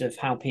terms of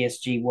how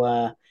PSG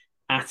were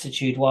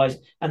attitude wise,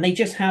 and they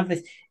just have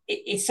this.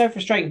 It's so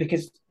frustrating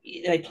because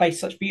they play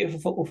such beautiful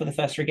football for the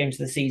first three games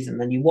of the season.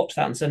 Then you watch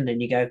that on Sunday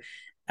and you go,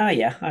 "Oh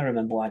yeah, I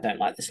remember why I don't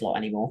like this lot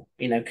anymore."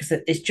 Because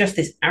it's just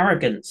this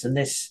arrogance and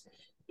this,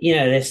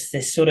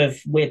 this sort of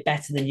we're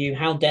better than you.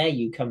 How dare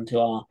you come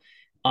to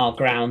our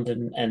ground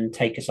and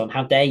take us on?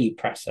 How dare you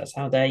press us?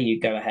 How dare you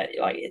go ahead?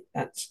 Like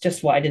that's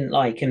just what I didn't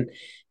like. And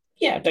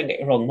Yeah, don't get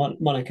me wrong.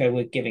 Monaco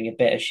were giving a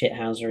bit of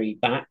shithousery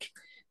back.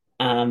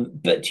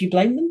 But do you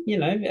blame them?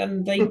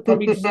 And they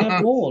probably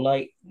deserve more.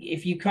 Like,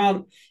 if you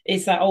can't,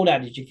 it's that old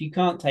adage: if you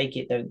can't take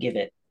it, don't give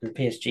it. And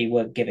PSG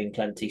were giving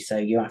plenty, so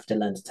you have to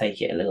learn to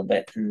take it a little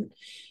bit. And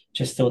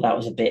just thought that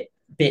was a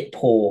bit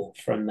poor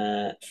from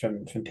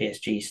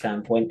PSG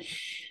standpoint.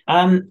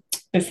 Um,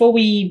 Before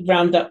we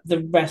round up the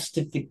rest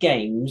of the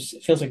games,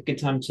 it feels like a good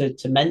time to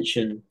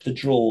mention the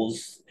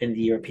draws in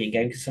the European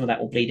game because some of that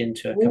will bleed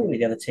into a couple of Ooh.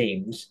 the other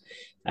teams.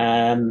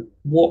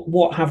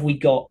 What have we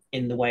got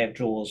in the way of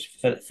draws?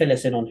 Fill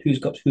us in on who's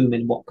got whom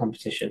in what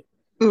competition.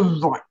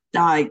 Right.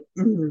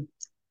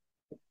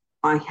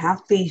 I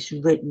have these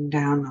written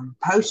down on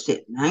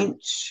post-it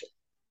notes,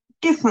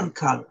 different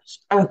colours.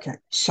 Okay,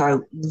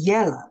 so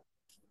yellow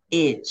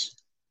is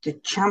the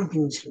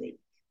Champions League.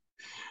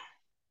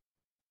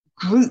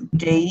 Group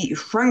D,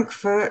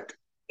 Frankfurt,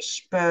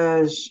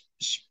 Spurs,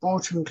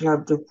 Sporting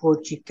Club de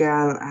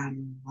Portugal,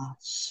 and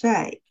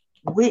Marseille,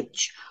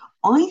 which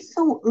I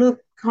thought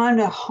looked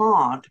kind of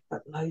hard,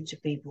 but loads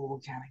of people were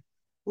going,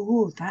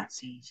 oh,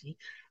 that's easy.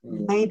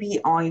 Mm. Maybe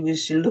I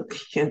was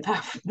looking at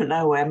that from an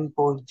OM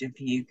point of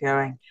view,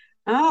 going,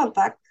 oh,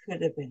 that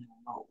could have been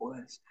a lot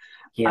worse.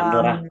 Yeah,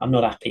 Um, I'm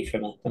not happy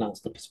from an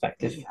Arsenal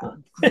perspective.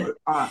 yeah,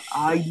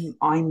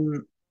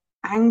 I'm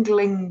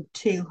angling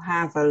to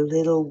have a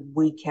little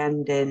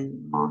weekend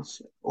in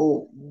Marseille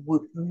or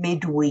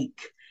midweek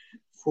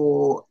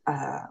for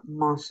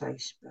Marseille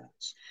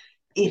Spurs.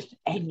 If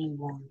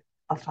anyone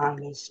of our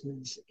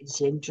listeners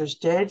is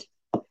interested,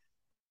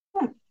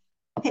 yeah,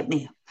 hit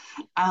me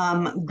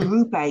up.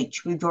 Group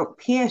H, we've got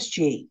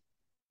PSG,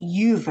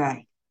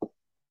 Juve,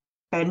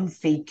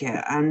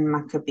 Benfica, and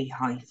Maccabi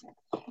Haifa.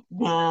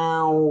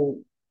 Now,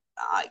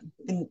 I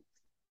think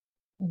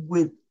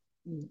with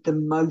the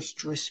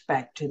most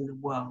respect in the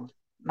world,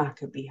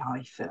 Maccabi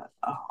Haifa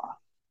are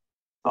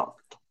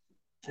fucked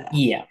there.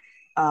 Yeah,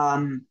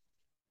 Um,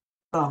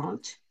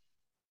 but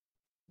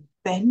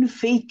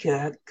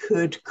Benfica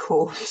could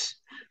cause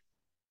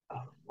a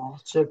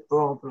lot of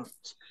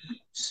problems.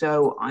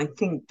 So I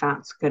think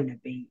that's going to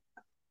be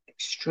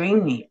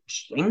extremely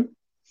interesting.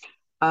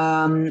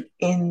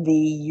 In the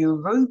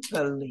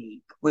Europa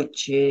League,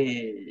 which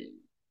is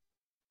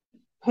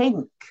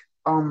pink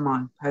on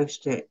my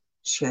post-it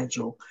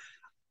schedule,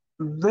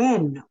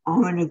 Rennes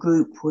are in a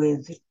group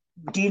with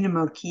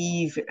Dinamo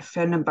Kiev,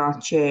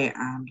 Fenerbahce,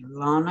 and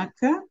Larnaca.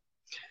 mm.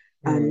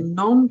 And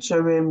Nantes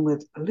are in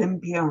with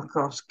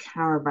Olympiacos,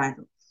 Karabakh,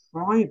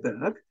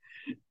 Freiburg.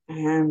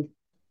 And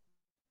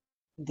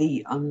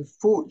the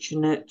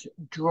unfortunate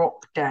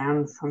drop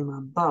down from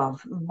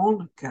above,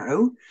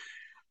 Monaco,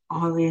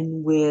 are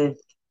in with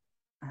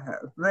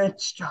Red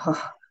Star,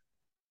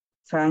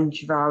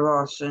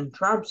 Ferencvaros, and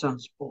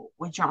Trabzonspor,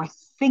 which I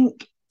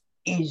think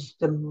is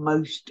the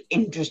most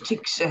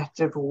interesting set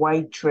of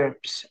away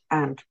trips,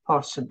 and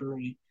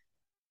possibly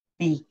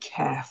be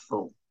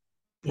careful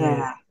Mm.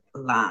 there,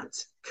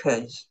 lads,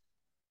 because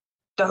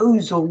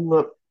those all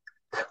look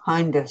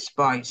kind of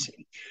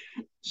spicy.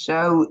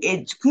 So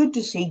it's good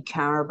to see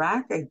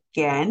Karabakh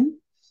again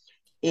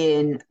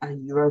in a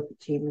Europa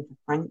team with a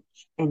French,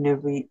 in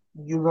a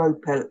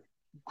Europa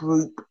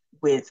group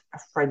with a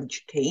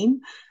French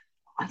team.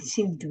 I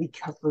seem to be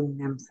covering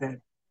them for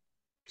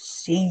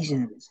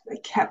seasons. They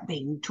kept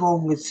being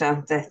drawn with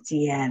Saint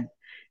Etienne.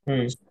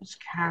 Mm. It's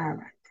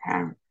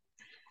Karabakh.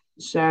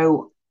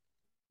 So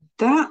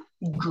that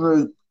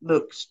group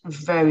looks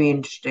very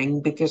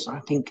interesting because I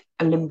think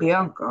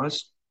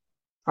Olympiacos,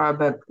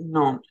 Freiburg,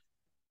 not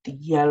the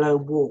yellow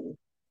wall.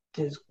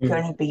 There's Mm.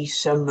 going to be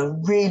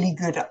some really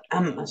good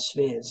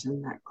atmospheres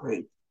in that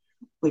group,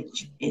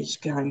 which is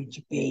going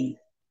to be,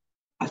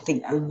 I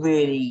think, a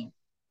really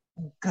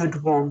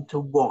good one to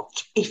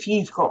watch. If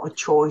you've got a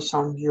choice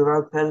on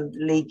Europa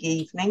League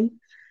evening,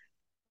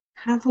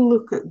 have a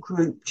look at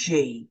Group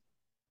G.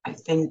 I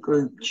think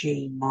Group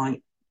G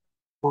might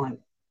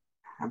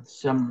have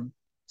some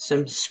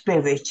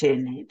spirit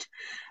in it.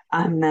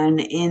 And then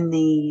in the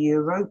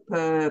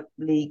Europa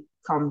League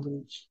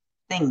conference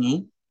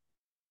thingy,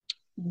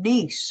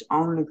 Nice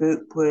on the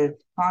group with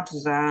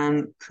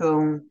Partizan,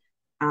 Köln,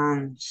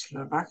 and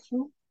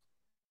Slovakia,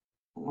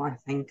 who I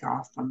think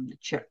are from the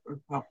Czech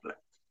Republic.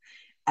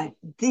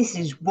 This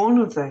is one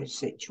of those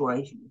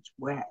situations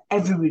where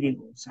everybody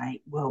will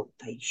say, well,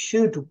 they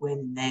should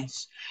win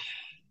this,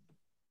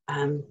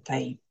 and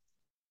they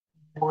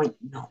might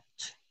not,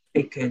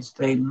 because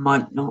they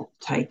might not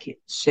take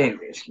it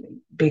seriously,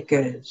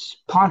 because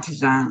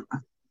Partizan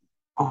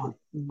are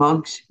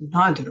mugs,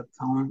 neither of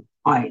them.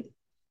 I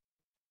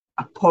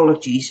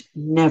apologies,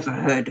 never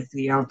heard of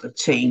the other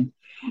team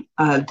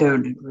they're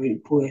in a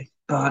group with,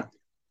 but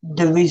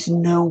there is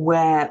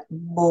nowhere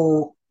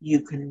more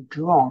you can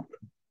drop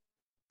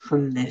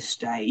from this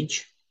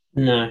stage.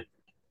 No,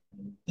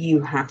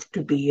 You have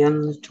to be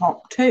in the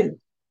top two.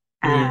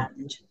 yeah,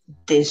 And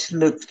this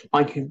looks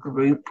like a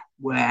group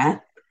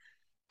where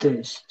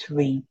there's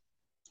three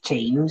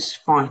teams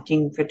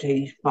fighting for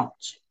two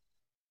spots.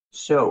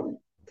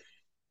 So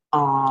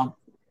are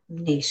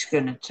Nice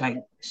going to take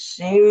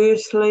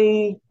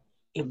seriously?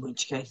 in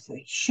which case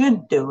they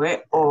should do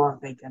it, or are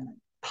they going to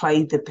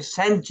play the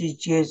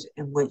percentages,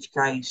 in which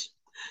case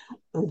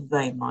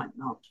they might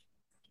not?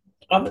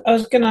 I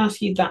was going to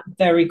ask you that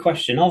very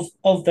question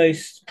of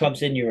those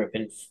clubs in Europe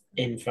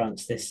in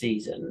France this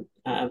season.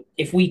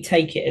 If we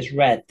take it as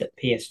read that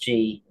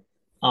PSG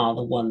are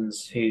the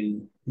ones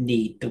who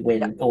need the Yeah.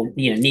 win, or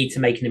need to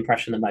make an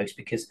impression the most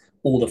because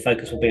all the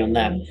focus will be on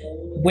them.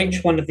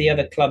 Which one of the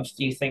other clubs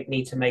do you think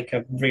need to make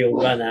a real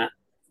run at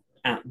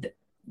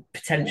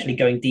potentially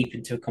going deep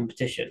into a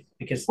competition?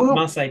 Because Well,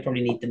 Marseille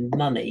probably need the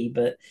money,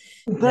 but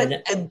but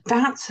then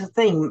that's the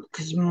thing,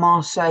 because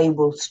Marseille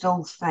will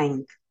still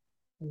think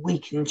we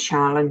can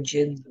challenge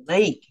in the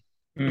league.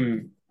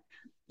 mm,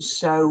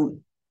 So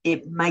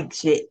it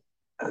makes it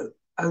a,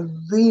 a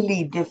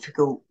really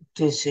difficult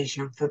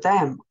decision for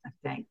them, I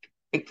think, mm,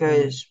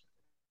 because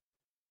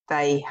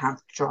they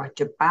have tried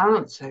to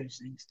balance those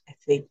things. If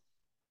they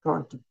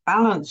try to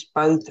balance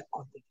both,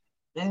 or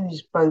they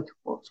lose both,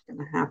 what's going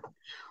to happen?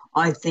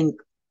 I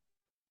think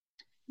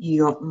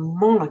you got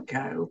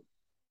Monaco,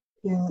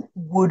 who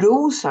would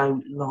also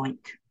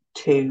like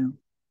to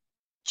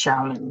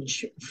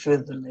challenge for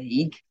the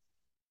league,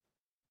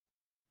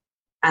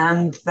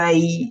 and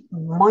they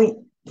might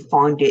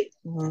find it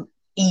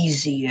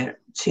easier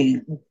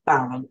to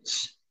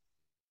balance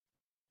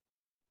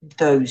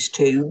those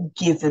two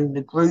given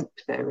the group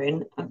they're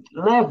in and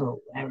the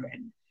level they're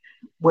in.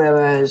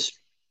 Whereas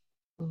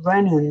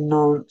Rennes and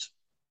Nantes,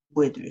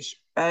 with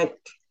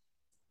respect,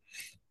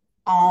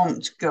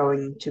 aren't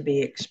going to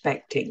be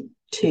expecting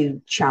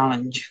to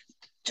challenge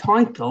the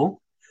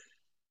title.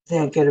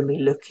 They're going to be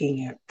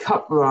looking at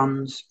cup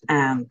runs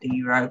and the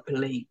Europa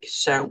League.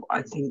 So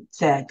I think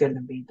they're going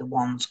to be the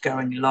ones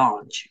going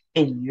large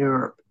in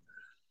Europe,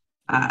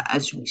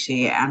 as we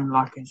see it. And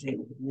like I said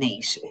with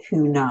Nice,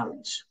 who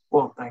knows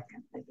what they're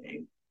going to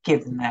do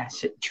given their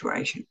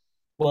situation.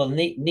 well,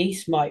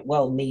 Nice might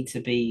well need to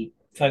be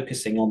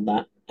focusing on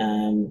that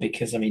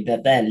because I mean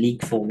their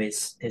league form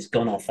is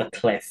gone off a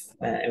cliff.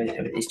 I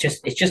mean, it's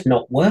just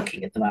not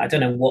working at the moment. I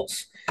don't know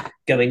what's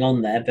going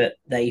on there, but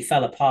they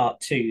fell apart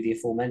to the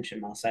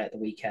aforementioned Marseille at the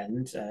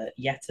weekend.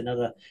 Yet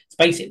another. It's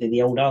basically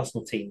the old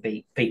Arsenal team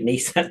beat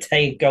Nice that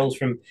day. Goals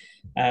from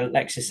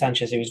Alexis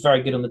Sanchez, who was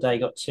very good on the day,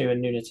 got two,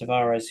 and Nuno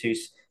Tavares,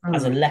 who's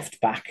as a Mm.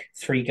 left back,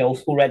 3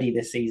 goals already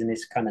this season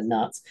is kind of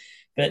nuts.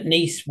 But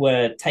Nice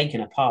were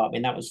taken apart. I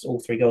mean, that was all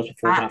 3 goals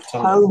before At half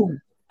time.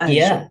 home as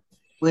Yeah. well,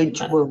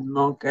 which Uh, will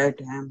not go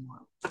down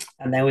well.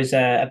 and there was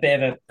a bit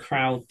of a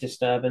crowd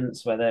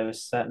disturbance where there were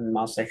certain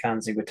Marseille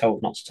fans who were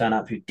told not to turn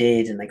up who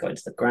did, and they got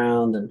into the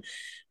ground.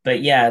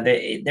 But yeah,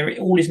 they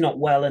all is not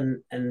well,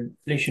 and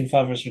Lucien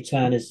Favre's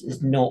return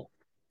is not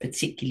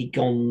particularly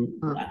gone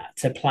Mm.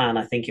 to plan.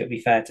 I think it would be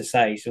fair to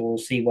say. So we'll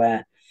see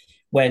where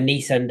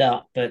Nice end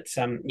up. But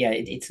yeah,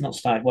 it's not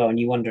started well, and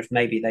you wonder if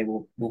maybe they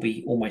will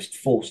be almost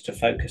forced to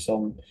focus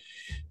on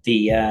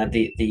the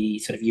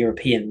sort of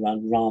European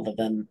run rather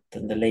than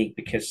the league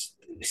because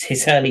it's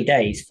his early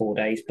days, 4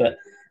 days, but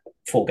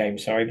 4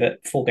 games, sorry,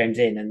 but 4 games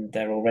in and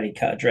they're already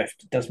cut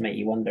adrift. It does make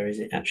you wonder: is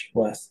it actually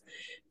worth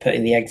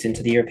putting the eggs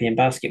into the European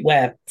basket,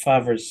 where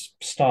Favre's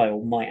style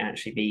might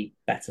actually be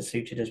better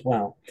suited as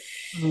well?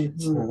 Mm-hmm.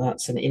 So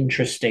that's an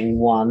interesting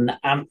one.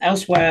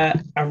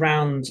 Elsewhere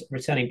around,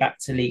 returning back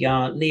to Ligue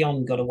 1,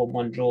 Lyon got a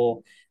 1-1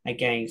 draw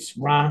against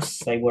Reims.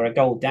 They were a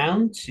goal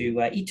down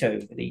to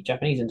Ito, the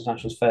Japanese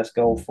international's first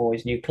goal for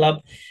his new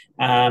club.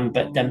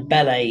 But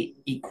Dembele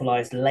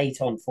equalised late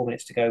on, 4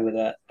 minutes to go with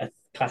a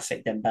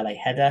classic Dembele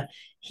header.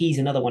 He's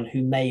another one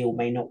who may or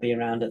may not be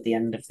around at the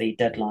end of the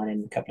deadline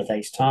in a couple of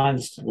days' time.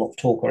 There's a lot of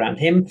talk around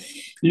him.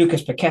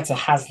 Lucas Paqueta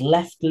has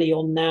left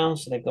Lyon now,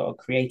 so they've got a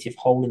creative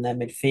hole in their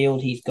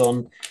midfield. He's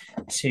gone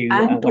to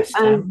West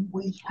And Ham.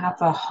 we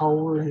have a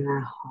hole in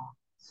our heart.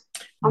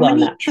 I Well, mean,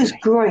 he was naturally.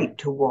 great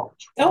to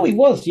watch, Oh, he wasn't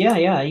was. Yeah,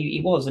 yeah,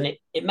 he was. And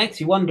it makes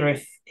you wonder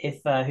if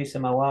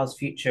Houssem Aouar's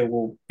future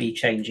will be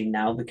changing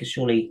now because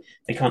surely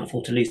they can't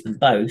afford to lose them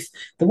both.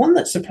 The one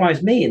that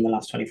surprised me in the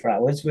last 24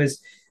 hours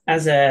was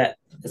as a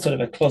sort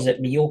of a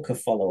closet Mallorca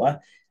follower,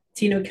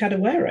 Tino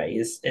Cadewere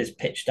is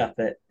pitched up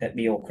at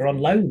Mallorca on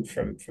loan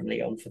from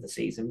Lyon for the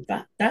season.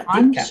 That did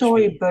I'm catch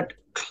sorry, me. but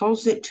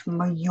closet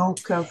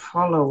Mallorca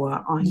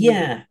follower, I mean,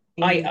 Yeah,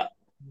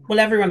 well,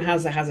 everyone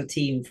has a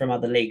team from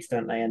other leagues,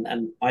 don't they?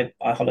 And I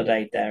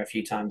holidayed there a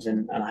few times,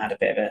 and I had a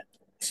bit of a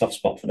soft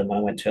spot for them when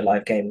I went to a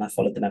live game, and I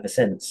followed them ever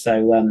since.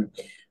 So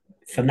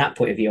from that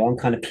point of view, I'm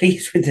kind of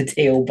pleased with the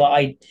deal, but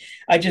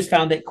I just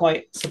found it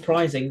quite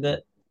surprising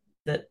that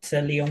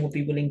Lyon would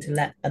be willing to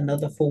let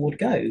another forward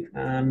go.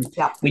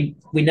 yeah. We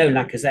know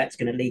Lacazette's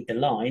going to lead the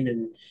line,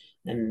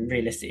 and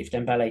realistically, if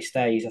Dembele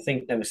stays, I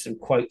think there were some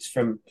quotes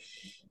from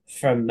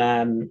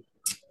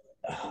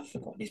I've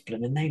forgotten his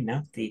blooming name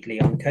now. The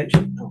Lyon coach.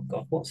 Oh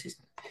God, what's his?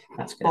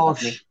 That's going to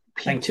bug me. Bosch,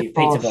 Thank Peter you,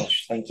 Peter Bosch.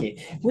 Bosch. Thank you.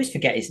 I always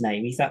forget his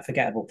name. He's that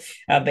forgettable.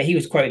 But he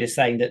was quoted as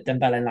saying that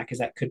Dembele and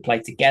Lacazette could play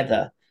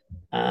together.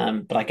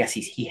 But I guess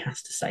he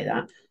has to say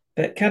that.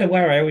 But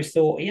Cadawara, I always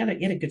thought he had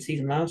a good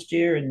season last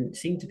year and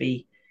seemed to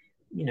be,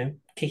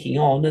 kicking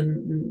on.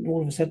 And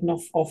all of a sudden,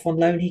 off on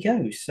loan he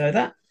goes. So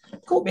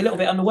caught me a little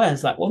bit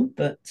unawares that one,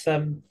 but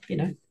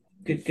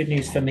good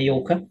news for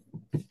Mallorca.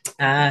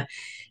 Uh,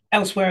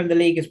 Elsewhere in the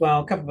league as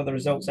well, a couple of other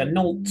results.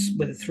 Nantes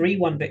with a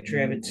 3-1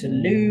 victory over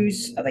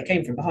Toulouse. They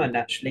came from behind,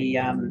 actually.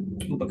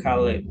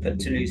 Boubacar put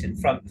Toulouse in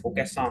front before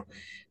Gasson.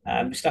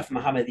 Mustafa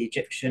Mohamed, the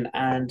Egyptian,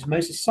 and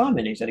Moses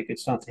Simon, who's had a good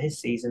start to his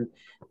season,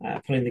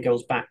 pulling the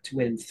goals back to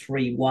win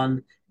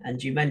 3-1.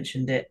 And you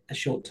mentioned it a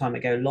short time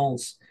ago,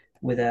 Lens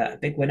with a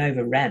big win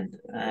over Rennes.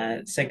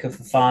 Seko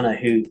Fofana,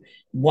 who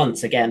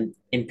once again,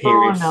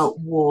 Imperious. Arno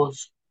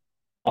was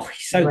Oh,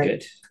 he's so great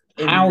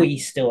good. in How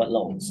he's still at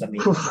Lens. I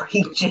mean,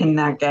 great in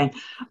that game,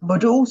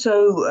 but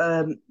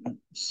also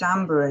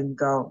Samba in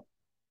goal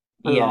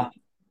yeah, along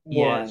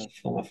yeah, was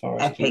former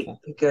Forest epic keeper.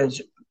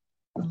 because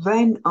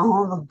Rennes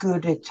are a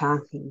good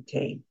attacking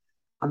team.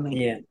 I mean,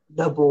 Yeah,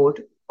 the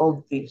board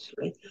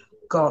obviously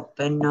got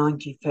the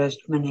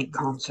 91st minute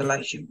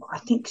consolation, but I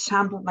think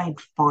Samba made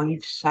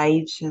 5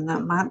 saves in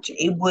that match.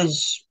 It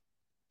was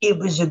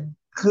a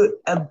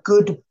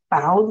good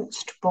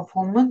balanced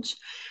performance,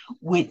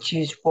 which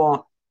is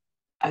what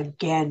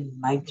again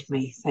makes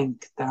me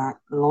think that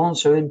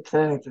Lens are in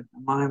third at the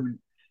moment.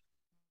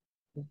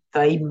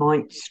 They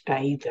might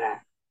stay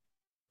there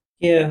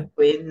yeah,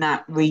 in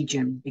that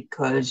region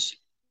because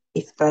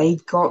if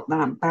they've got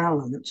that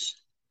balance,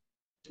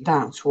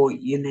 that's what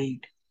you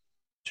need.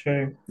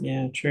 true.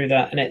 Yeah, true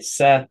that. And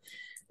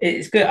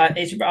it's good.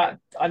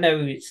 I know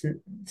it's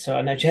so.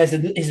 I know Jez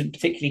isn't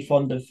particularly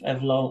fond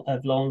of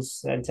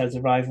Lens in terms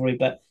of rivalry,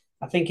 but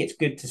I think it's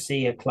good to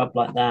see a club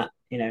like that.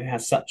 Who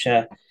has such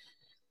a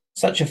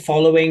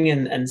following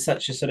and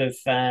such a sort of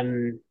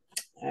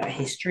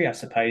history, I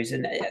suppose.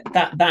 And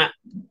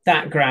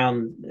that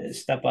ground,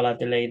 Stade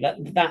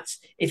Balladolid, that's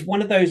it's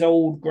one of those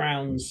old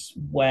grounds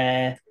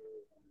where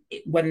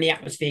when the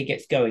atmosphere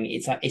gets going,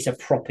 it's a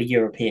proper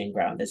European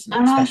ground, isn't it?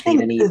 And I Especially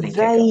in an think evening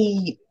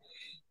kickoff.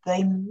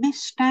 they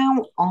missed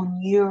out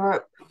on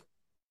Europe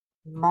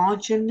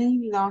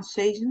marginally last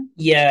season.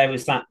 Yeah, it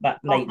was that But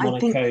late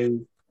Monaco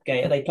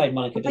game. They played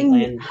Monaco, didn't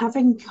they? And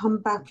having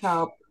come back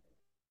up,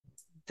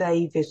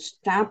 they've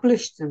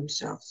established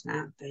themselves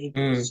now. They've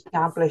mm,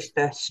 established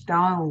their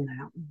style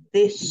now.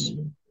 This,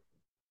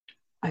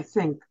 I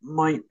think,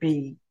 might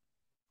be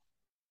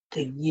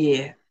the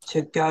year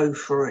to go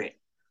for it,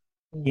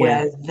 yeah,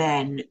 where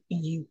then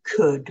you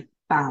could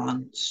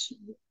balance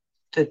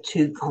the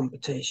two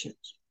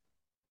competitions.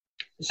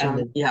 and So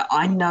the yeah,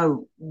 I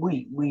know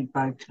we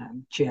both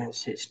know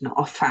Jez is not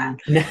a fan,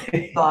 no,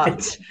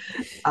 but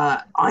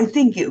I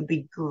think it would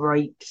be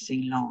great to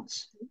see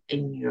Lance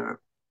in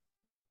Europe.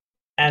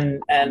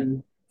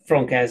 and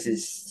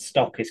Francais's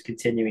stock is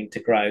continuing to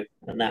grow,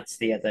 and that's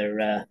the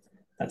other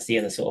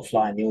sort of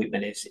fly in the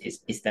ointment.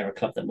 Is there a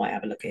club that might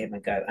have a look at him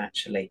and go,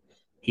 actually,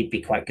 he'd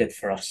be quite good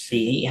for us?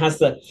 He has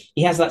that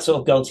sort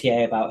of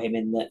Gaultier about him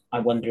in that I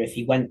wonder if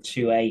he went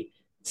to a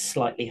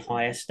slightly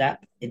higher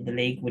step in the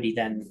league, would he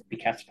then be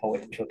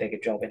catapulted into a bigger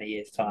job in a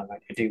year's time?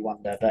 I do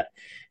wonder, but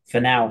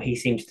for now, he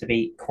seems to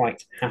be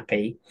quite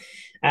happy.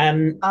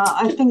 Um,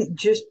 I think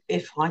just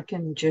if I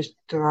can just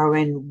throw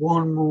in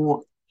one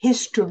more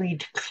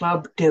historied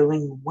club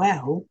doing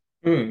well,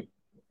 hmm,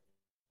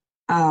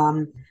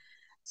 um,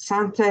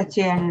 Saint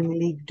Etienne in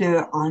Ligue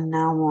 2 are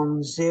now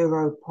on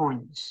 0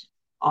 points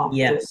after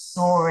yes,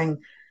 drawing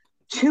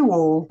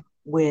 2-2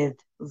 with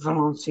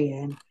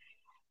Valenciennes,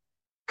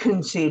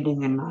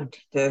 conceding a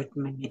 93rd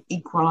minute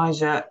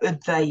equaliser.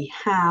 They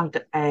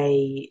had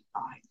a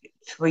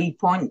 3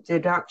 point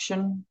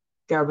deduction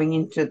going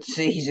into the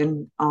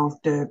season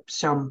after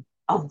some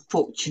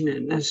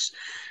unfortunateness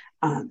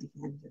at the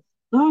end of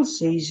last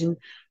season.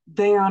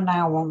 They are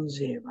now on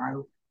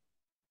 0.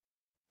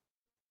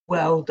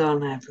 Well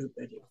done,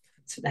 everybody.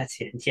 that's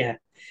it. Yeah,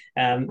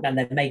 and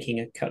they're making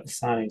a couple of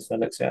signings. That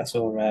looks at. I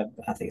saw.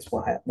 I think it's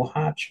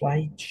Wahaj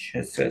Wage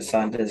has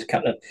signed. There's a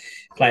couple of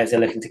players they're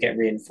looking to get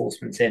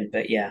reinforcements in,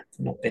 but yeah,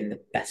 not been the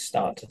best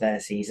start to their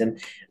season.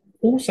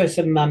 Also,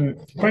 some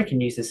breaking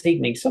news this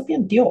evening.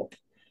 Sofiane Diop,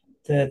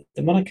 the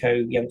Monaco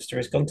youngster,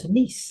 has gone to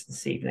Nice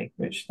this evening,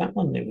 which that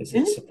one was a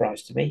Yeah.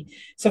 surprise to me.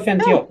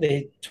 Sofiane Oh, Diop,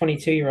 the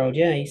 22-year-old,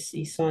 yeah,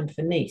 he signed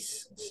for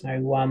Nice.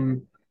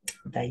 So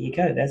there you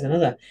go. There's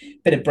another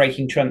bit of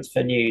breaking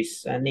transfer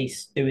news.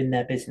 Nice doing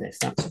their business,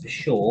 that's for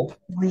sure.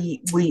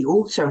 we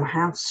also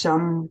have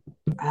some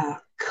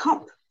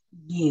cup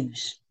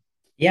news.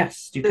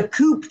 Yes, do The come.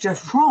 Coupe de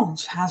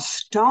France has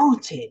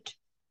started,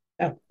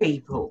 Oh,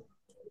 people,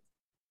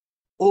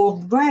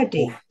 oh,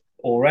 already.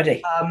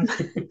 already. Um,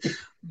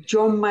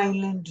 John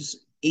Mayland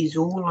is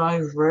all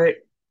over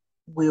it.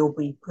 We'll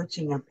be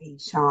putting a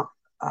piece up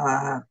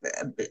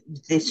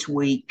this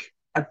week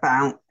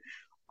about,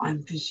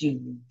 I'm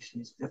presuming this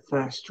is the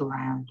first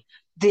round.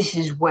 This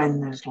is when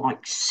there's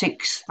like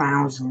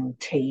 6,000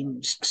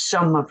 teams,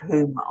 some of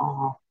whom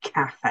are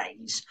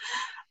cafes,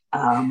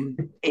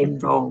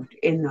 involved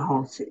in the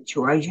whole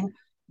situation.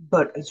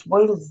 But as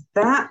well as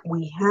that,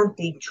 we had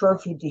the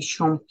Trophy des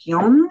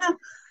Champions,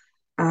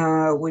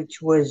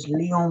 which was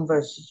Lyon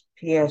versus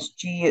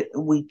PSG at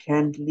the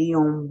weekend.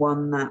 Lyon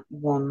won that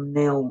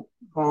 1-0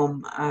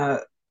 from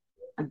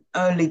an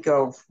early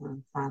goal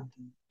from Van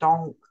den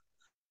Donk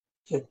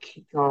to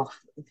kick off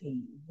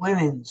the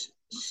women's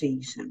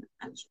season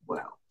as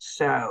well.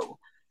 So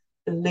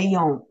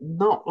Lyon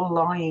not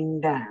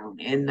lying down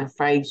in the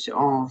face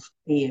of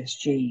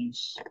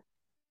PSG's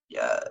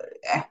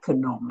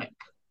economic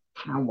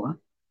power.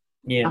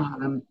 Yeah.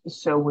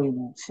 So we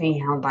will see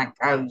how that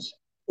goes.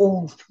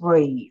 All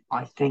three,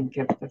 I think,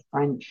 of the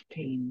French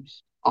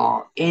teams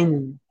are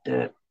in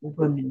the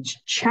Women's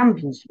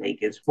Champions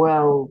League as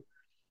well.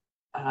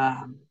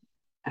 Um,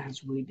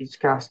 as we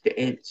discussed,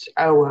 it's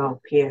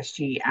OL,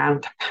 PSG,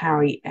 and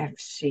Paris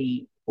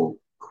FC all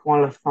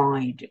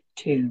qualified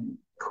to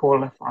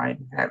qualify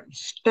in various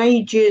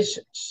stages.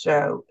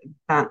 So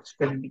that's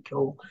going to be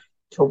cool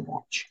to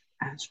watch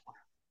as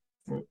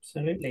well.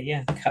 Absolutely,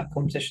 yeah. The cup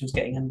competition's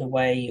getting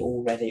underway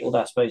already.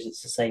 Although I suppose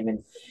it's the same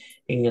in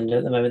England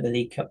at the moment. The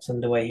League Cup's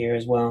underway here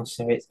as well,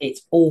 so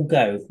it's all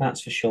go,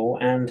 that's for sure.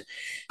 And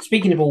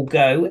speaking of all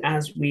go,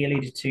 as we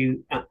alluded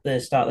to at the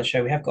start of the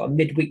show, we have got a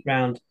midweek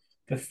round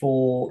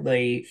before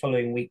the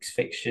following week's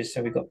fixtures.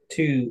 So we've got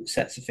two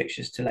sets of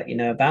fixtures to let you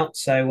know about.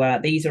 So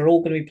these are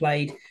all going to be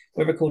played.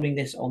 We're recording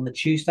this on the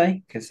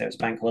Tuesday because there was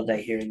bank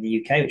holiday here in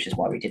the UK, which is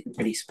why we didn't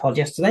release a pod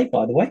yesterday,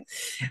 by the way.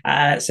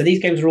 So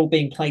these games are all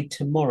being played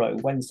tomorrow,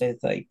 Wednesday,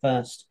 the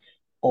 31st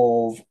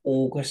of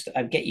August.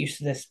 Get used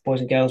to this, boys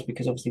and girls,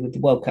 because obviously with the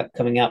World Cup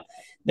coming up,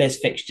 there's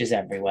fixtures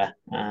everywhere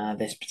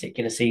this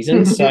particular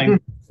season. So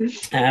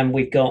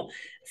we've got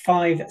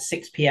five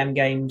 6 p.m.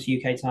 games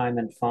UK time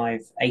and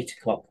five 8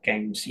 o'clock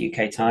games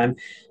UK time.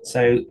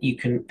 So you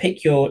can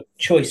pick your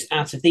choice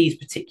out of these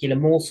particular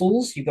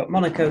morsels. You've got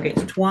Monaco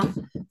against Troyes.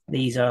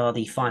 These are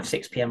the 5,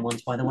 6 p.m.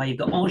 ones, by the way. You've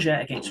got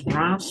Angers against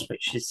Reims,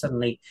 which is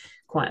suddenly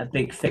quite a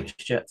big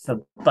fixture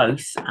for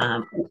both.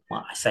 Well,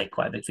 I say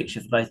quite a big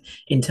fixture for both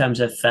in terms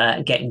of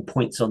getting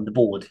points on the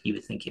board. You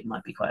would think it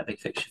might be quite a big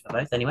fixture for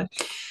both anyway.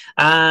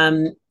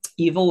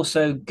 You've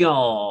also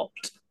got,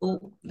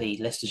 oh, the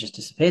list has just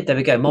disappeared. There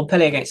we go.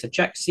 Montpellier against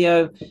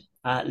Ajaccio.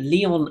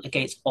 Lyon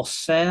against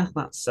Auxerre.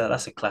 That's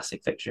a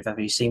classic fixture if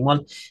ever you've seen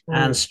one.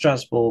 And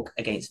Strasbourg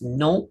against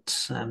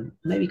Nantes.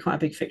 Maybe quite a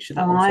big fixture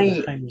that one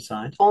for the home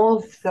side.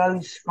 Of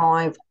those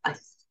five, I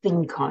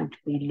think I'd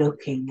be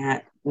looking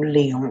at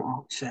Lyon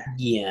Auxerre.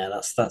 Yeah,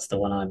 that's the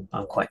one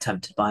I'm quite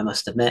tempted by, I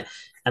must admit.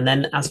 And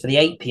then as for the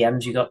 8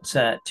 p.m.s, you've got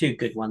two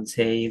good ones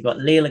here. You've got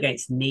Lille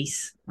against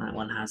Nice. That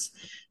one has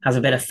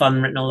a bit of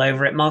fun written all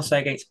over it. Marseille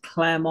against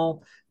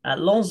Clermont.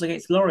 Lens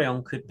against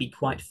Lorient could be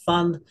quite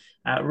fun.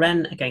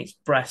 Rennes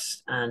against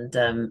Brest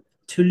and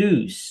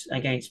Toulouse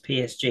against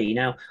PSG.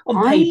 Now,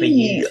 on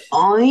paper,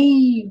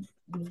 I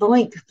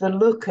like the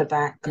look of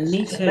that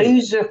because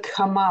Toulouse have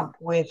come up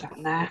with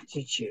an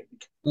attitude.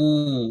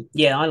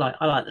 Yeah, I like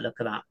the look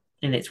of that.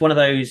 And it's one of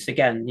those,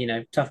 again,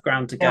 tough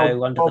ground to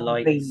go under the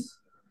lights.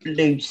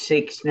 Lose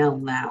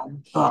 6-0 now,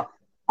 but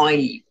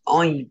I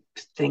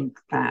think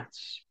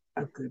that's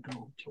a good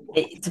one to watch.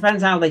 It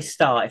depends how they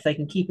start. If they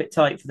can keep it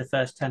tight for the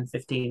first 10,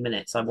 15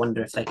 minutes, I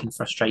wonder if they can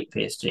frustrate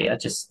PSG. I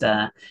just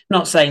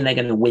not saying they're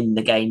going to win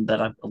the game, but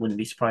I wouldn't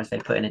be surprised if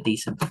they put in a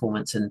decent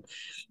performance and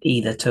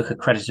either took a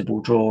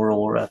creditable draw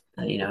or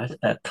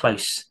a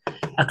close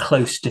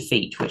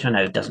defeat, which I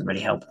know doesn't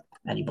really help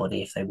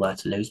anybody if they were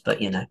to lose, but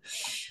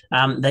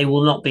they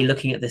will not be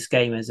looking at this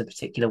game as a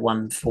particular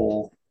one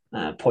for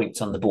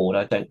points on the board,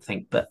 I don't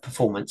think, but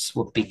performance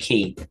would be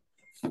key.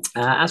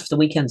 As for the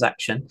weekend's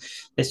action,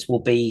 this will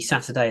be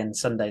Saturday and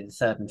Sunday, the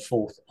 3rd and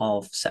 4th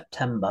of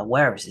September.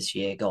 Where is this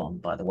year gone,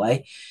 by the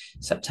way?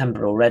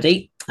 September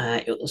already.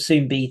 It will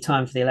soon be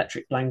time for the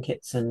electric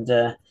blankets and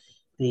the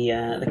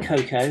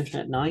cocoa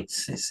at night.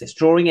 It's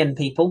drawing in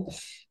people.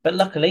 But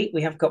luckily,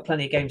 we have got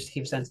plenty of games to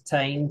keep us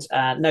entertained.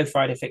 No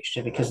Friday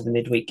fixture because of the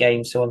midweek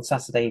game. So on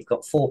Saturday, you've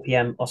got 4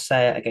 p.m.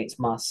 Auxerre against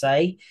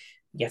Marseille.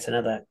 Yet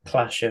another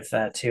clash of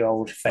two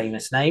old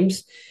famous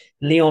names.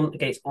 Lyon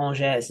against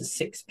Angers is a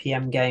 6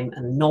 p.m. game,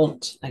 and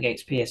Nantes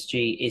against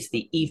PSG is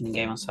the evening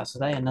game on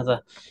Saturday.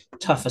 Another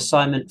tough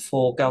assignment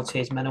for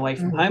Galtier's men away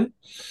from home.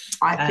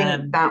 I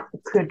think that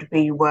could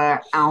be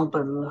where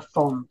Alban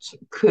Lafont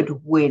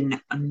could win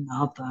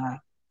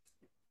another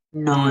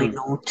 9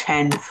 or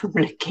 10 from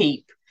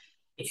L'Équipe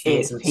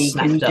if he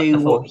can do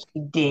what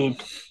he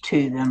did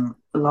to them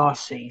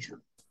last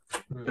season.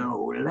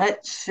 So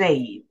let's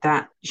see.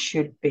 That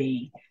should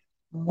be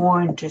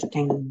more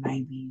interesting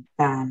maybe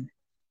than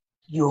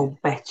your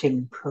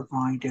betting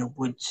provider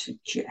would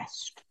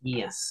suggest.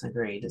 Yes,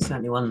 agreed. It's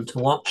certainly one to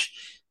watch.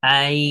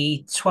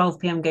 A 12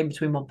 p.m. game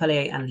between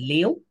Montpellier and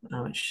Lille,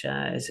 which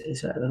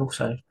is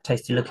also a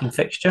tasty looking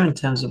fixture in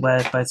terms of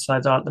where both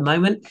sides are at the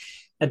moment.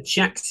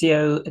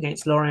 Ajaccio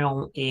against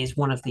Lorient is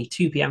one of the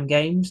 2 p.m.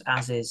 games,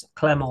 as is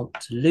Clermont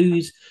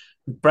Toulouse,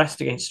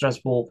 Brest against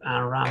Strasbourg,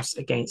 and Reims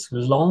against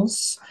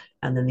Lens.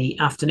 And then the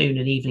afternoon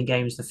and evening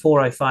games, the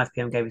 4:05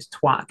 p.m. game is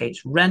Troyes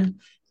against Rennes.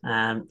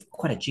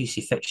 Quite a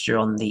juicy fixture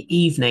on the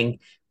evening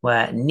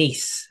where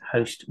Nice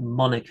host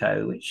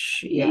Monaco,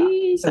 which Yeah,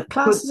 is a the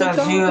class Côte as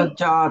a d'Azur derby.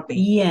 derby.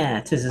 Yeah,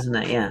 it is, isn't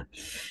it? Yeah.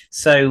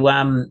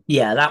 So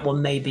yeah, that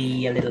one may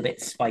be a little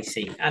bit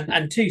spicy.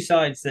 And two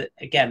sides that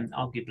again,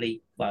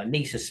 arguably, well,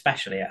 Nice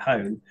especially at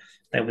home,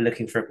 they were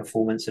looking for a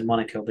performance and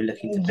Monaco will be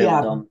looking to build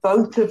Yeah, on.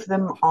 both of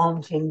them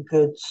aren't in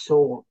good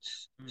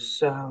sorts. Mm.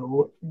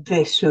 So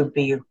this would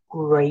be a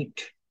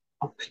great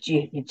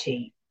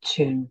opportunity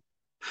to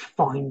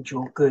find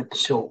your good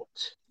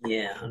sorts.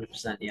 Yeah,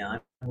 100%. Yeah,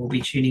 I will be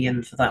tuning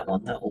in for that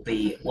one. That will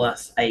be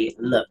worth a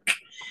look.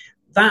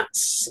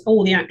 That's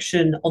all the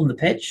action on the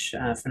pitch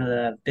for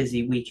another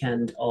busy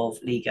weekend of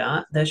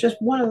Liga. There's just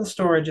one other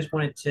story I just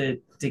wanted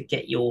to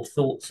get your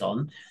thoughts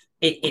on.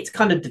 It's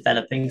kind of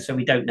developing, so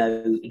we don't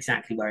know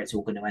exactly where it's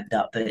all going to end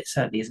up, but it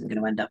certainly isn't going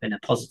to end up in a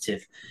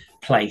positive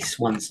place,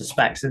 one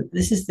suspects. And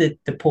this is the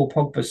Paul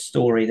Pogba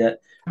story that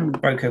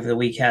Mm. broke over the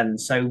weekend.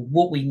 So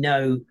what we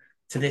know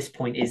to this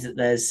point is that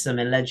there's some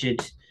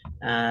alleged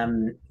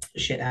um,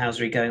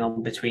 shithousery going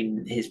on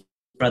between his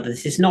brother.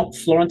 This is not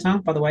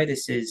Florentin, by the way.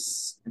 This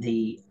is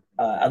the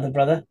other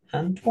brother,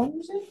 Antoine,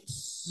 was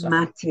it?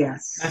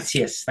 Matthias.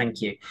 Matthias,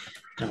 thank you.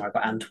 Don't worry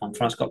about Antoine.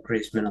 France got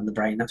Griezmann on the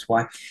brain, that's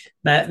why.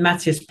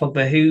 Matthias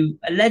Pogba, who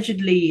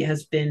allegedly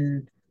has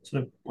been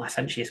sort of, well,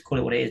 essentially, let's call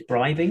it what it is,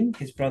 bribing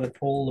his brother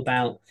Paul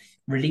about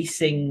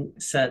releasing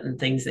certain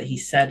things that he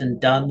said and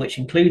done, which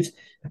includes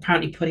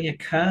apparently putting a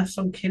curse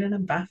on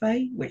Kylian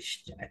Mbappe,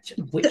 which I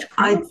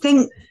witchcraft.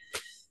 think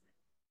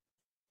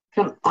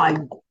I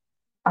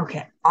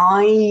okay.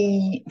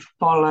 I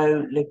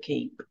follow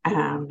L'Equipe,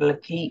 and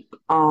L'Equipe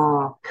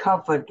are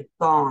covered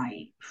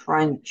by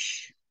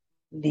French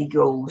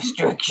legal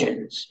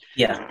restrictions,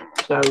 Yeah,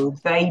 so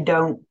they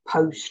don't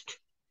post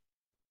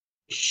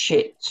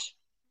shit.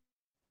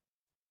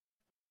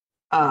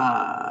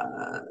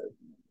 Uh,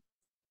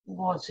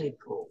 what's it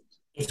called?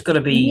 it's got to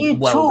When be you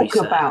well talk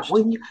about researched.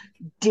 when you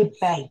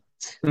debate,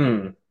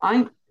 Mm,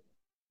 I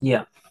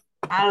yeah.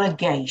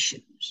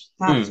 allegations.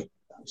 That's Mm. it.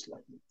 That's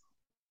like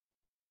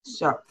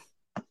so.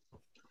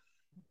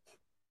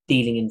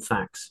 Dealing in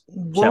facts,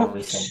 shall we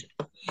What say?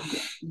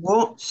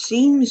 what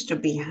seems to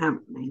be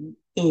happening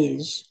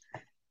is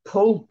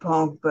Paul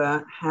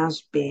Pogba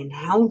has been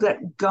held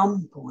at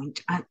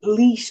gunpoint at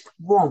least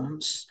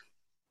once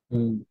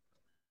Mm.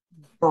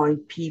 by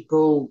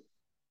people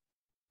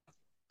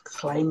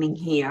claiming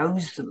he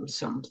owes them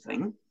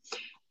something.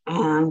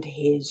 And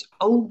his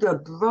older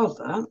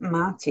brother,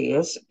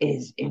 Matthias,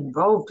 is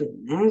involved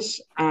in this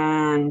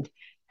and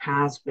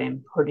has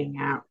been putting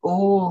out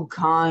all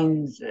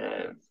kinds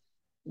of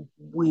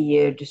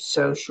weird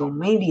social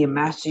media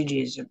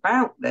messages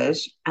about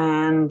this.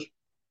 And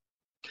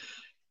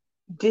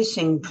this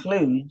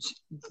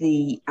includes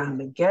the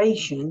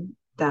allegation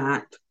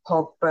that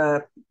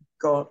Pogba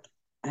got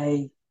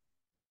a,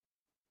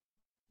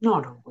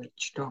 not a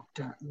witch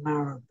doctor,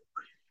 marrow,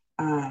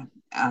 uh,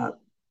 uh,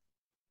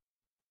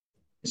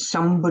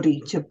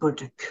 somebody to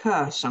put a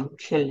curse on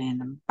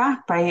Kylian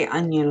Mbappe,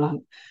 and you're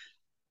like,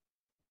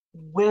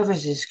 where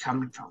is this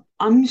coming from?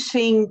 I'm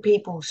seeing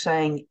people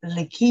saying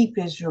L'Equipe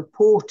is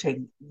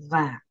reporting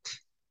that.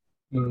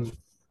 Mm.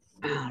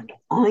 And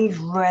I've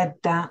read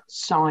that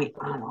site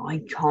and I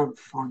can't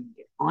find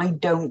it. I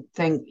don't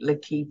think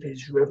L'Equipe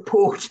is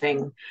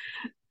reporting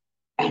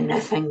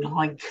anything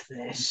like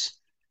this.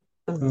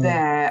 Mm.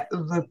 They're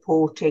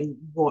reporting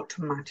what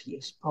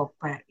Matthias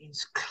Pogba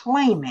is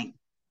claiming,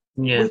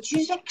 Yeah, which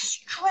is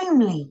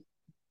extremely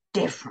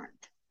different.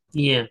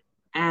 yeah,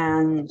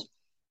 And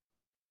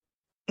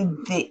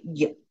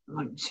yeah,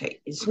 like I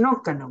say, it's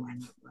not going to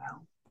end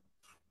well.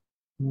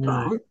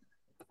 no,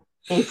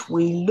 But if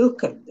we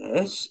look at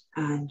this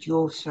and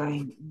you're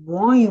saying,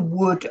 why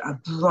would a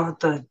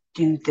brother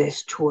do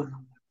this to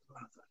another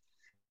brother?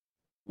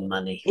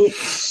 money.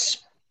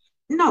 It's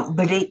no,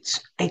 but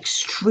it's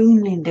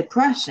extremely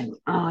depressing.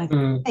 I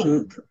Mm.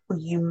 think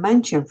you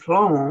mentioned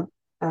Florent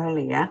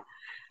earlier.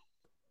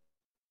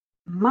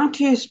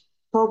 Matthias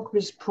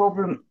Pogba's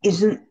problem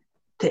isn't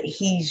that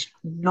he's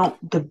not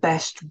the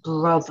best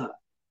brother.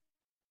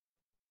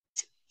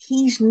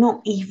 He's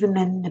not even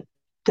in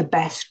the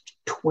best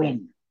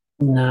twin.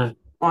 No.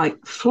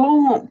 Like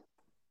Florent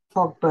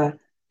Pogba,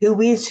 who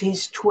is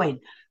his twin,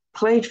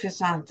 played for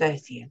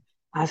Saint-Etienne,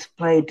 has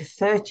played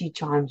 30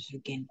 times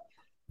again,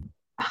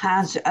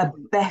 has a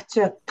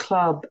better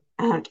club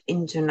and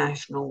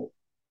international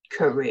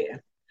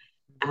career.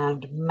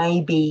 And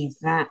maybe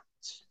that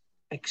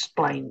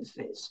explains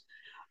this.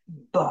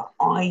 But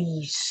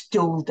I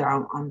still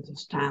don't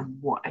understand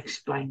what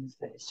explains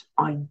this.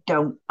 I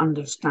don't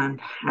understand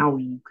how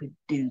you could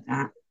do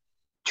that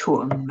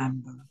to a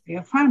member of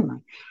your family.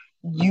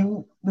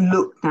 You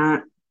looked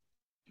at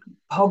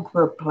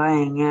Pogba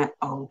playing at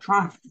Old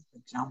Trafford, for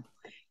example.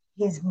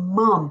 His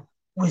mum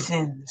was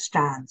in the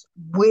stands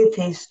with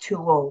his two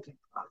older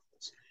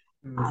brothers,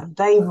 Mm. and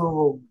they were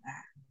all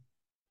there.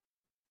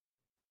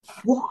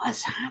 What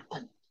has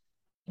happened?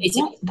 It's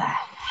What the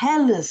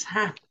hell has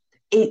happened?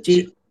 It's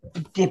do,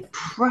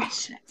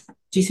 depressing.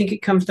 Do you think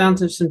it comes down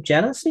to some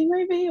jealousy,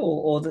 maybe,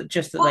 or that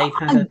just that Well,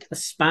 they've had a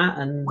spat?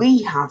 And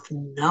we have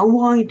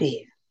no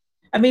idea.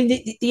 I mean,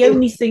 the If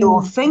only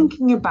you're thing,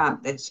 thinking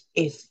about this,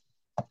 if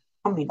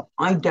I mean,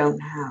 I don't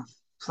have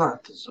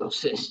brothers or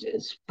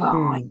sisters, but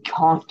I hmm,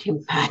 can't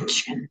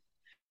imagine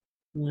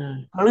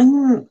no,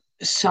 pulling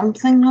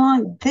something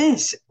like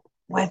this,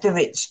 whether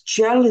it's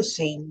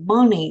jealousy,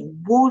 money,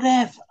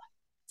 whatever.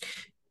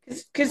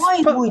 because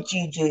Why would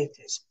you do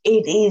this?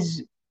 It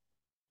is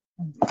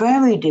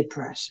very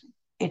depressing.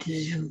 It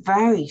is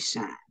very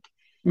sad.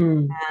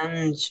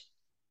 And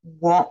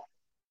what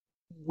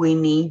we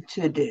need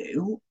to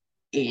do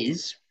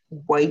is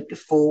wait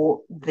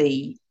for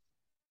the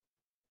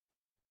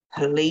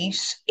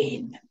police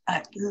in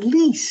at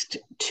least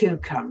two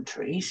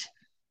countries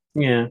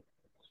yeah.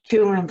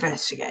 to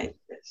investigate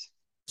this.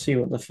 See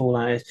what the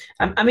fallout is.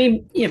 I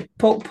mean,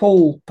 Paul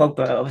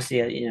Pogba,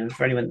 obviously,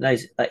 for anyone that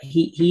knows, like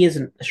he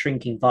isn't a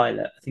shrinking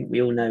violet. I think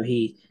we all know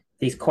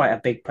he's quite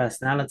a big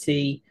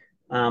personality.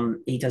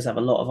 He does have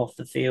a lot of off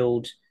the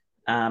field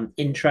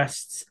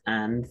interests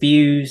and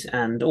views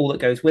and all that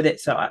goes with it.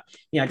 So I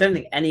don't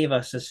think any of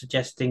us are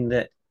suggesting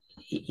that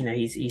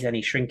he's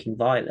any shrinking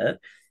violet,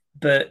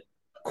 but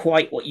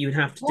quite what you would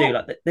have to do.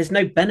 What Like, there's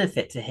no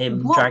benefit to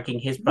him what dragging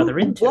his brother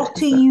into it, what are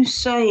is there? you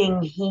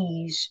saying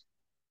he's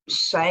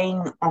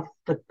saying off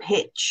the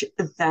pitch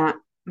that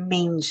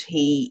means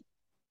he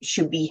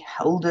should be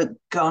held at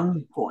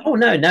gunpoint Oh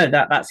no,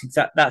 that's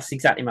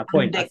exactly my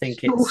point. and I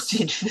think it's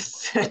extorted for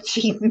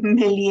 30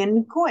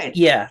 million quid?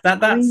 yeah,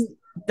 I mean,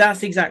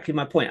 that's exactly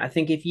my point. I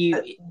think if you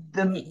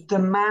the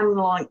man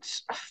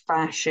likes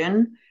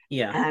fashion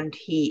yeah, and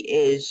he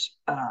is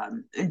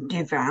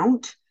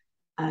devout,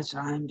 as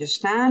I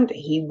understand.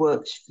 He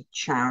works for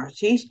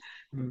charities.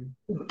 mm,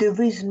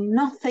 There is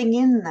nothing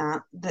in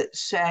that that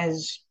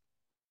says,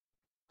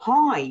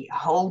 "Hi,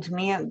 hold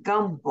me at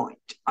gunpoint."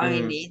 I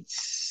mean, mm,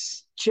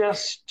 it's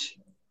just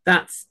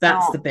that's the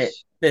not. bit.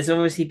 There's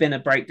obviously been a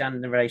breakdown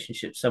in the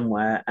relationship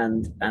somewhere,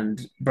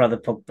 and brother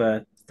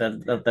Pogba,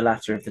 the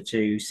latter of the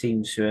two,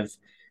 seems to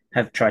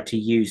have tried to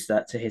use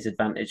that to his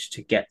advantage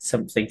to get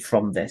something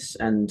from this.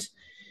 And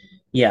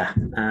yeah,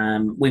 I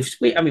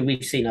mean,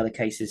 we've seen other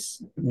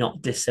cases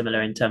not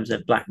dissimilar in terms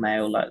of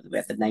blackmail, like we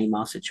had the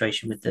Neymar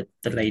situation with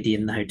the lady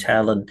in the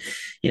hotel, and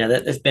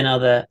there's been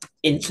other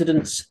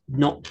incidents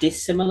not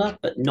dissimilar,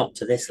 but not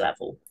to this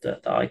level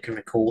that I can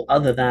recall.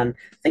 Other than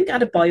I think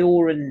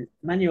Adebayor and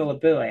Manuel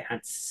Abue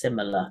had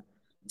similar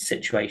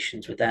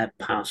situations with their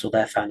past or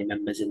their family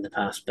members in the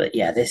past, but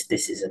yeah, this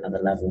is another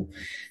level,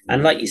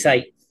 and like you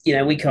say,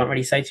 we can't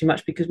really say too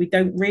much because we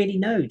don't really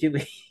know, do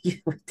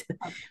we?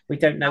 We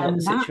don't know what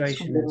the And that's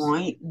situation is.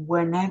 why,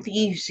 whenever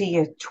you see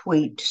a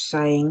tweet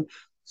saying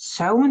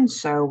so and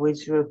so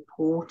is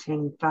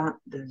reporting that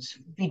there's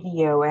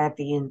video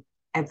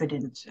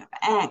evidence of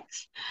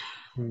X,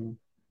 Hmm.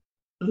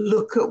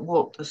 look at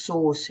what the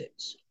source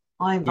is.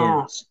 I've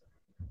Yeah. asked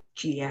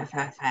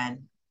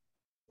GFFN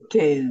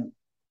to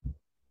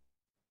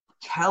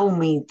tell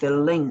me the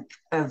link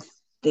of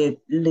the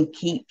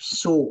L'Equipe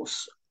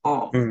source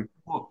of Hmm.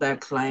 what they're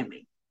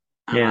claiming.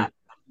 And Yeah. I've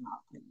got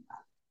nothing.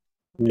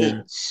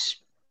 No.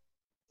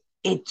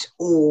 It's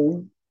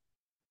all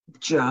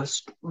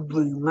just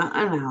rumor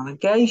and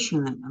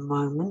allegation at the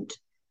moment.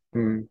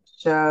 Hmm.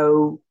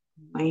 So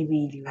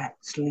maybe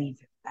let's leave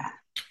it there.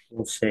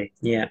 We'll see.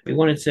 Yeah, we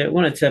wanted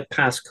to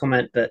pass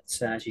comment, but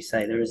as you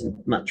say, there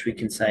isn't much we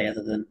can say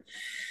other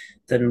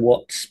than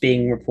what's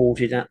being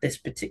reported at this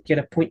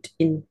particular point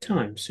in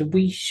time. So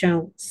we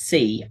shall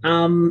see.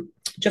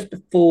 Just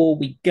before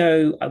we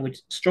go, I would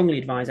strongly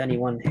advise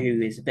anyone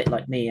who is a bit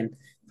like me and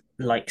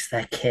likes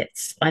their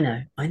kits. I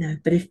know,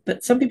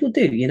 but some people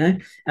do,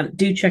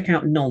 do check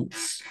out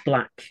Nonce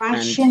Black and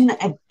Fashion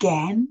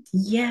again.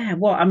 yeah.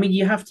 Well, I mean,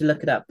 you have to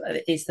look it up.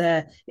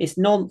 It's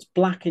Nonce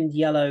Black and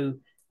Yellow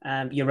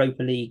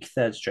Europa League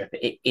third strip.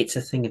 It's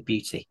a thing of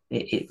beauty.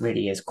 It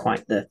really is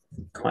quite the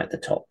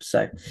top.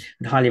 So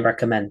I'd highly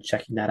recommend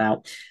checking that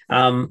out.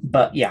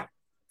 But yeah,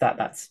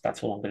 that's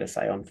all I'm going to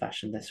say on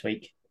fashion this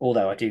week.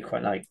 Although I do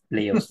quite like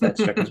Leo's third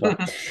strip as well.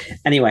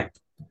 Anyway,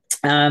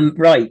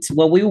 right.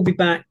 Well, we will be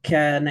back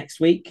next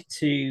week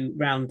to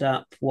round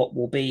up what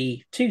will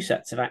be two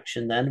sets of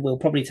action. Then we'll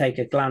probably take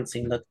a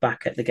glancing look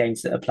back at the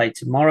games that are played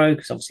tomorrow,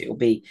 because obviously it will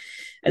be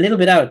a little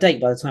bit out of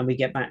date by the time we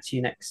get back to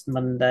you next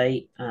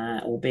Monday,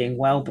 all being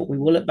well. But we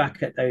will look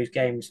back at those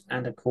games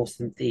and, of course,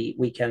 the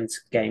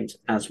weekend's games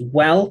as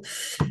well.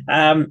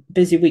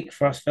 Busy week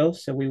for us, Phil.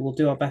 So we will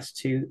do our best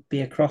to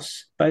be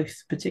across both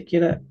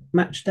particular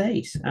match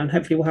days, and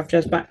hopefully we'll have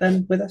Jez back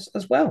then with us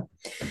as well.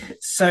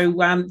 So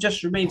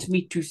just remains for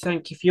me to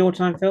thank you for your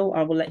time, Phil.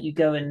 I will let you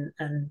go and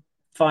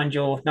find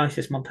your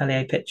nicest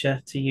Montpellier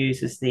picture to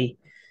use as the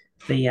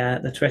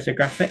Twitter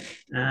graphic.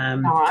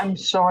 No, I'm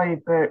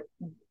sorry, but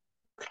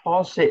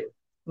closet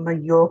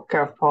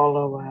Mallorca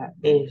follower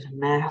is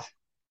now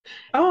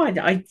Oh,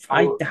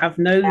 I have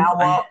no now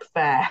up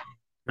there.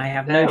 I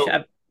have no.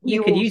 So You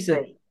you could will use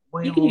a see.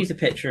 we You can will. use a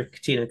picture of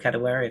Tino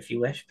Kadewere if you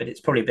wish, but it's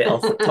probably a bit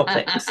off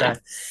topic. So,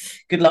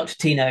 good luck to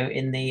Tino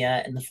in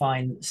the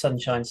fine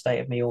sunshine state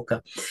of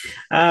Mallorca.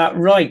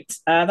 Right,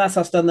 that's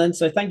us done then.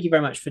 So, thank you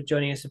very much for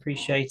joining us.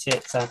 Appreciate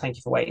it. Thank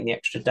you for waiting the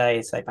extra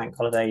day. Say bank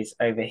holidays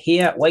over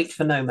here. Wait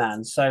for no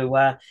man.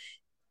 So,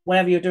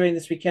 whatever you're doing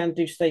this weekend,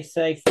 do stay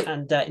safe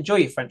and enjoy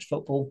your French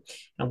football.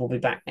 And we'll be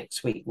back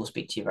next week. We'll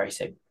speak to you very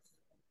soon.